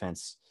Doggies'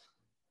 defense.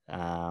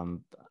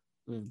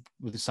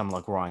 With someone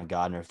like Ryan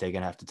Gardner, if they're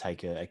going to have to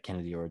take a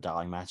Kennedy or a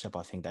Darling matchup,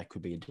 I think that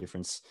could be a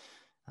difference.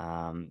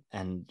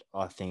 And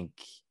I think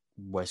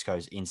West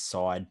Coast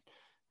inside,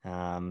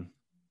 the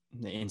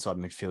inside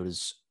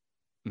midfielders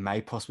may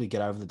possibly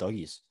get over the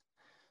Doggies.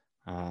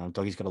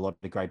 Doggies got a lot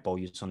of great ball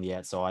use on the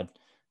outside,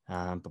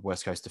 but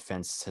West Coast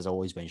defense has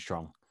always been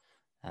strong.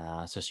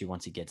 Especially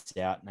once he gets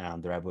out,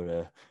 they're able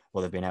to,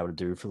 what they've been able to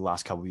do for the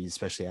last couple of years,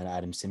 especially at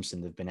Adam Simpson,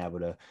 they've been able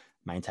to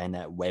maintain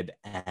that web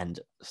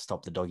and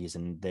stop the Doggies,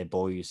 and their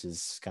ball use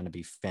is going to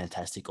be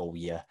fantastic all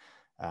year.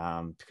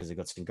 because they've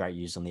got some great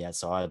use on the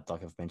outside,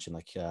 like I've mentioned,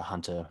 like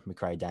Hunter,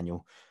 McRae,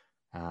 Daniel.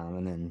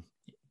 And then,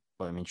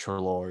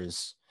 Treloar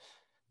is,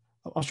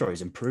 I'm sure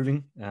he's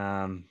improving,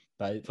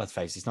 but let's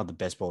face it, he's not the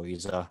best ball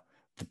user.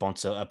 The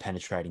Bont's a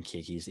penetrating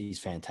kick. He's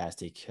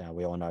fantastic.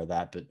 We all know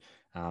that, but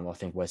I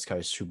think West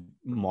Coast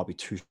might be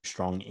too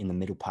strong in the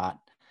middle part.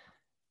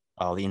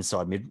 The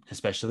inside mid,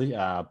 especially.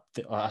 I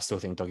still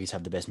think Doggies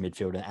have the best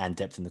midfield and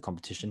depth in the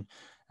competition.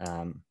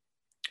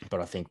 But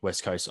I think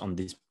West Coast on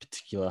this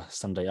particular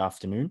Sunday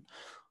afternoon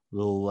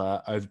will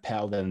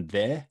overpower them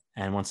there.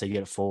 And once they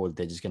get it forward,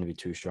 they're just going to be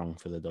too strong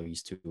for the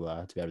Doggies to be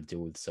able to deal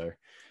with. So I'm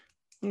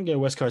going to go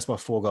West Coast by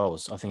 4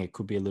 goals. I think it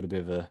could be a little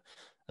bit of a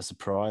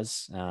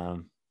surprise,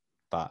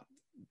 but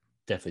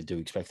definitely do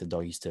expect the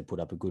Doggies to put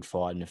up a good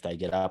fight. And if they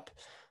get up,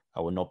 I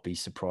will not be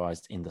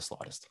surprised in the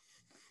slightest.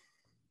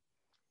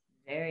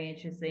 Very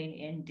interesting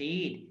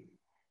indeed.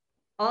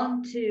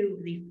 On to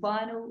the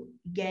final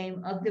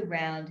game of the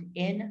round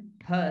in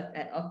Perth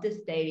at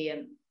Optus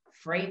Stadium.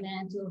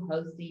 Fremantle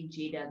hosting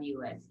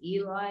GWS.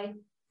 Eli,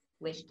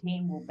 which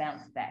team will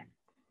bounce back?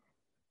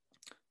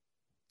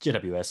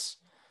 GWS.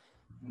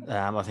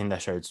 I think they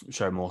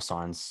showed more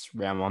signs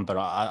round 1, but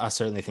I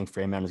certainly think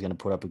Fremantle is going to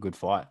put up a good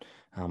fight.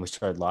 We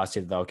showed last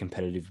year that they were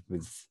competitive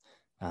with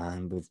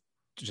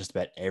just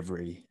about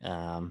every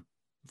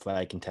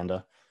flag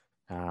contender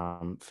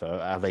for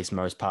at least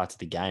most parts of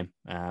the game.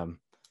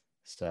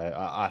 So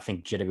I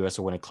think GWS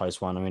will win a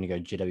close one. I'm going to go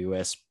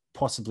GWS,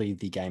 possibly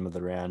the game of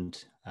the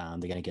round. They're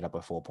going to get up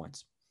by 4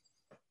 points.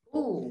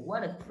 Ooh,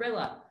 what a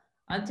thriller.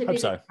 I'm tipping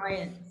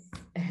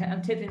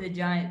the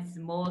Giants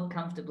more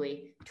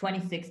comfortably,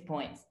 26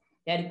 points.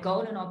 They had a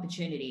golden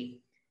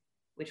opportunity,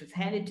 which was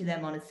handed to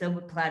them on a silver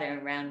platter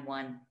in round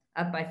 1,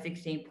 up by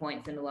 16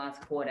 points in the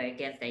last quarter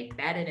against a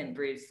battered and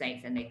bruised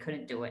Saints, and they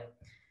couldn't do it.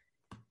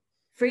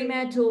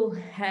 Fremantle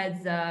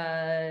has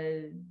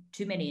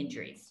too many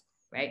injuries,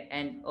 right?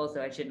 And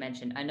also, I should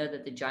mention, I know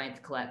that the Giants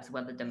collapse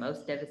wasn't the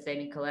most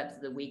devastating collapse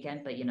of the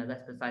weekend, but,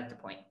 that's besides the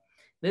point.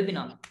 Moving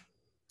on.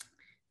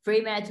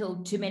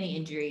 Fremantle, too many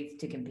injuries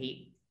to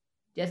compete.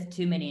 Just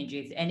too many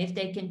injuries. And if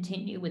they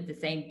continue with the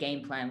same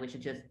game plan, which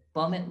is just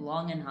bomb it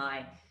long and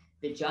high,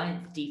 the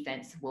Giants'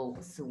 defense will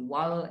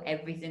swallow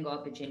every single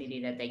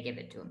opportunity that they give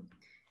it to them.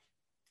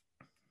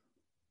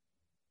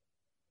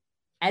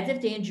 As if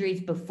the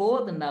injuries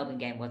before the Melbourne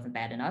game wasn't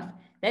bad enough,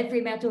 then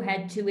Fremantle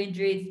had 2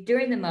 injuries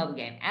during the Melbourne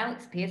game.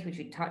 Alex Pearce, which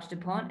we touched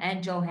upon,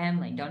 and Joel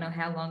Hamling. Don't know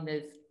how long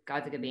those guys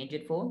are going to be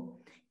injured for.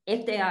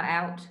 If they are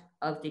out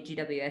of the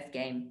GWS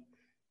game,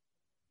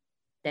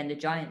 then the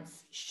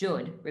Giants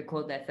should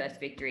record their first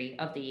victory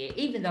of the year,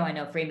 even though I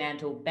know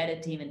Fremantle,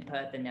 better team in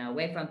Perth than now.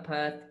 Away from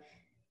Perth,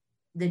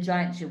 the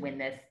Giants should win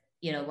this.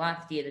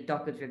 Last year, the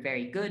Dockers were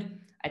very good.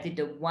 I think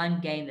the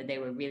one game that they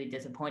were really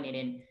disappointed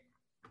in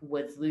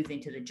was losing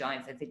to the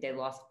Giants. I think they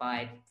lost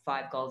by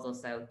 5 goals or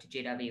so to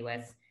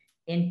GWS.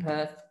 In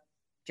Perth,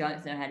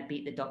 Giants know how to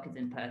beat the Dockers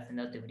in Perth, and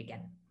they'll do it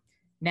again.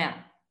 Now,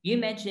 you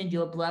mentioned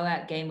your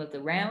blowout game of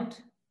the round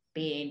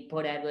being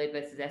Port Adelaide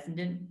versus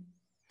Essendon.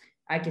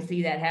 I can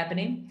see that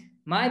happening.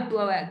 My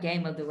blowout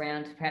game of the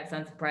round, perhaps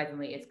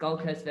unsurprisingly, is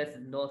Gold Coast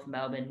versus North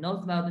Melbourne.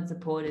 North Melbourne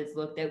supporters,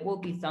 look, there will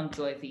be some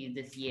joy for you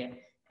this year.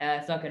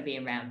 It's not going to be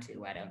in round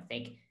 2, I don't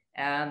think.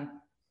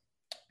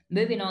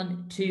 Moving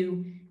on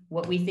to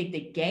what we think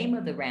the game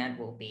of the round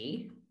will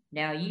be.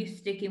 Now, are you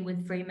sticking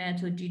with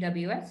Fremantle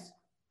GWS?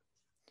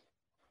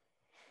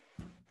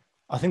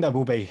 I think that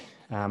will be.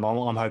 I'm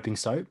hoping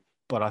so.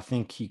 But I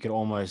think you could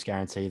almost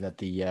guarantee that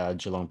the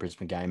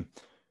Geelong-Brisbane game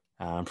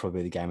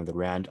probably the game of the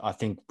round. I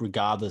think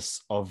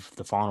regardless of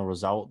the final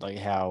result, like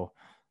how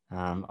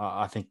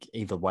I think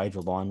either way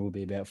the line will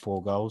be about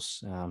 4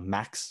 goals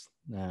max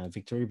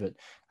victory. But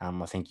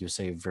I think you'll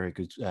see a very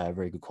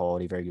good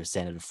quality, very good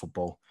standard of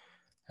football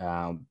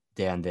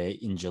down there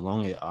in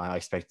Geelong. I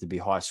expect it to be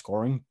high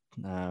scoring,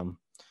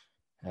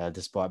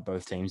 despite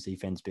both teams'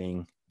 defense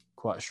being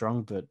quite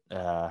strong. But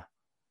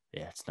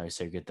it's no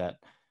secret that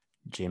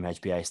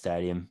GMHBA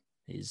Stadium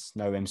is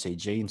no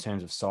MCG in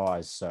terms of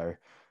size. So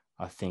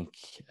I think,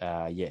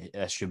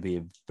 that should be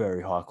a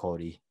very high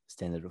quality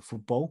standard of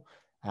football.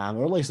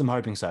 Or at least I'm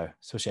hoping so,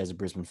 especially as a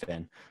Brisbane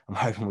fan. I'm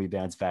hoping we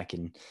bounce back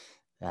and,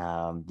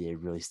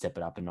 really step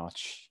it up a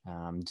notch,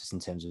 just in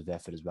terms of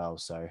effort as well.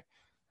 So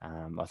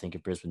I think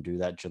if Brisbane do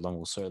that, Geelong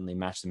will certainly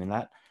match them in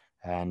that,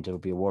 and it'll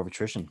be a war of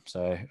attrition.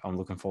 So I'm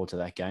looking forward to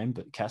that game.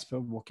 But Casper,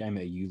 what game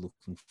are you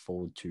looking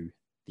forward to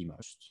the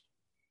most?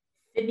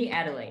 Sydney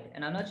Adelaide.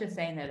 And I'm not just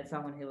saying that as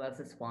someone who loves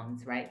the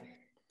Swans, right?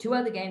 2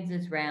 other games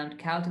this round,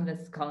 Carlton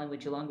versus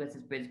Collingwood, Geelong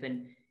versus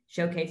Brisbane,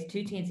 showcase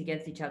 2 teams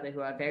against each other who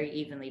are very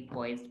evenly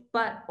poised.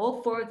 But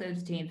all 4 of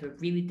those teams were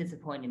really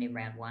disappointing in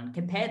round 1.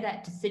 Compare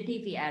that to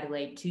Sydney v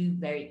Adelaide, 2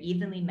 very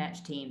evenly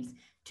matched teams,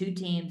 2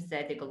 teams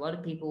that I think a lot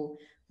of people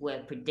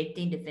were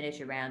predicting to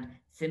finish around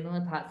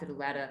similar parts of the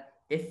ladder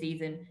this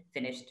season,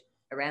 finished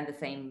around the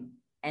same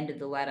end of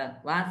the ladder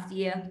last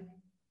year.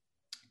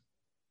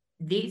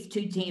 These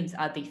 2 teams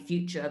are the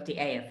future of the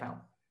AFL.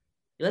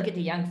 You look at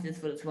the youngsters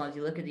for the Swans,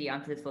 you look at the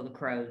youngsters for the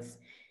Crows.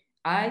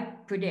 I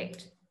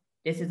predict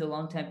This is a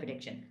long-term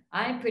prediction.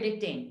 I'm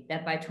predicting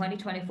that by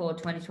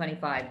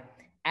 2024-2025,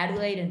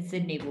 Adelaide and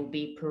Sydney will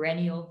be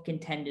perennial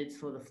contenders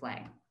for the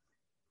flag.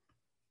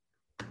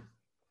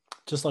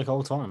 Just like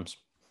old times.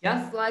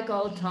 Just like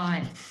old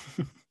times.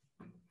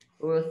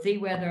 We'll see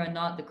whether or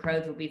not the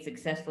Crows will be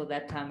successful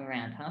that time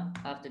around,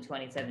 after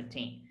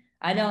 2017.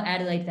 I know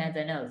Adelaide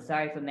fans,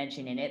 sorry for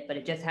mentioning it, but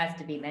it just has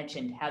to be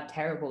mentioned how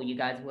terrible you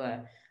guys were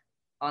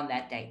on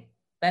that date.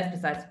 But that's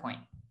besides the point.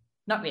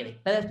 Not really,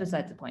 but that's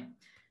besides the point.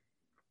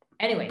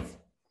 Anyways,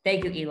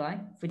 thank you, Eli,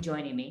 for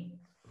joining me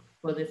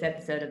for this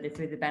episode of the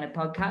Through the Banner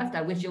podcast.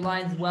 I wish your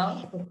Lions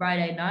well for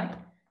Friday night,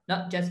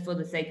 not just for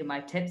the sake of my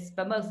tips,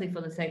 but mostly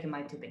for the sake of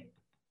my tipping.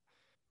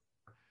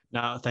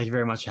 No, thank you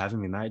very much for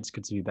having me, mate. It's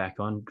good to be back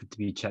on. Good to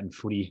be chatting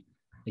footy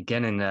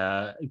again, and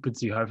good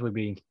to hopefully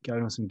be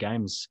going on some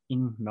games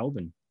in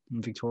Melbourne,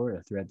 in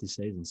Victoria throughout this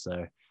season.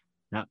 So,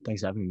 no,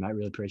 thanks for having me, mate.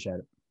 Really appreciate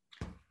it.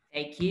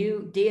 Thank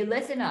you, dear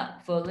listener,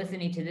 for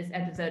listening to this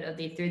episode of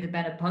the Through the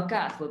Banner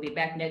podcast. We'll be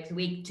back next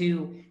week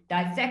to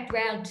dissect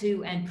round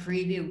 2 and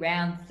preview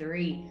round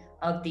 3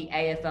 of the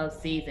AFL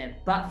season.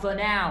 But for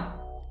now,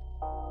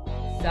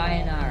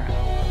 sayonara.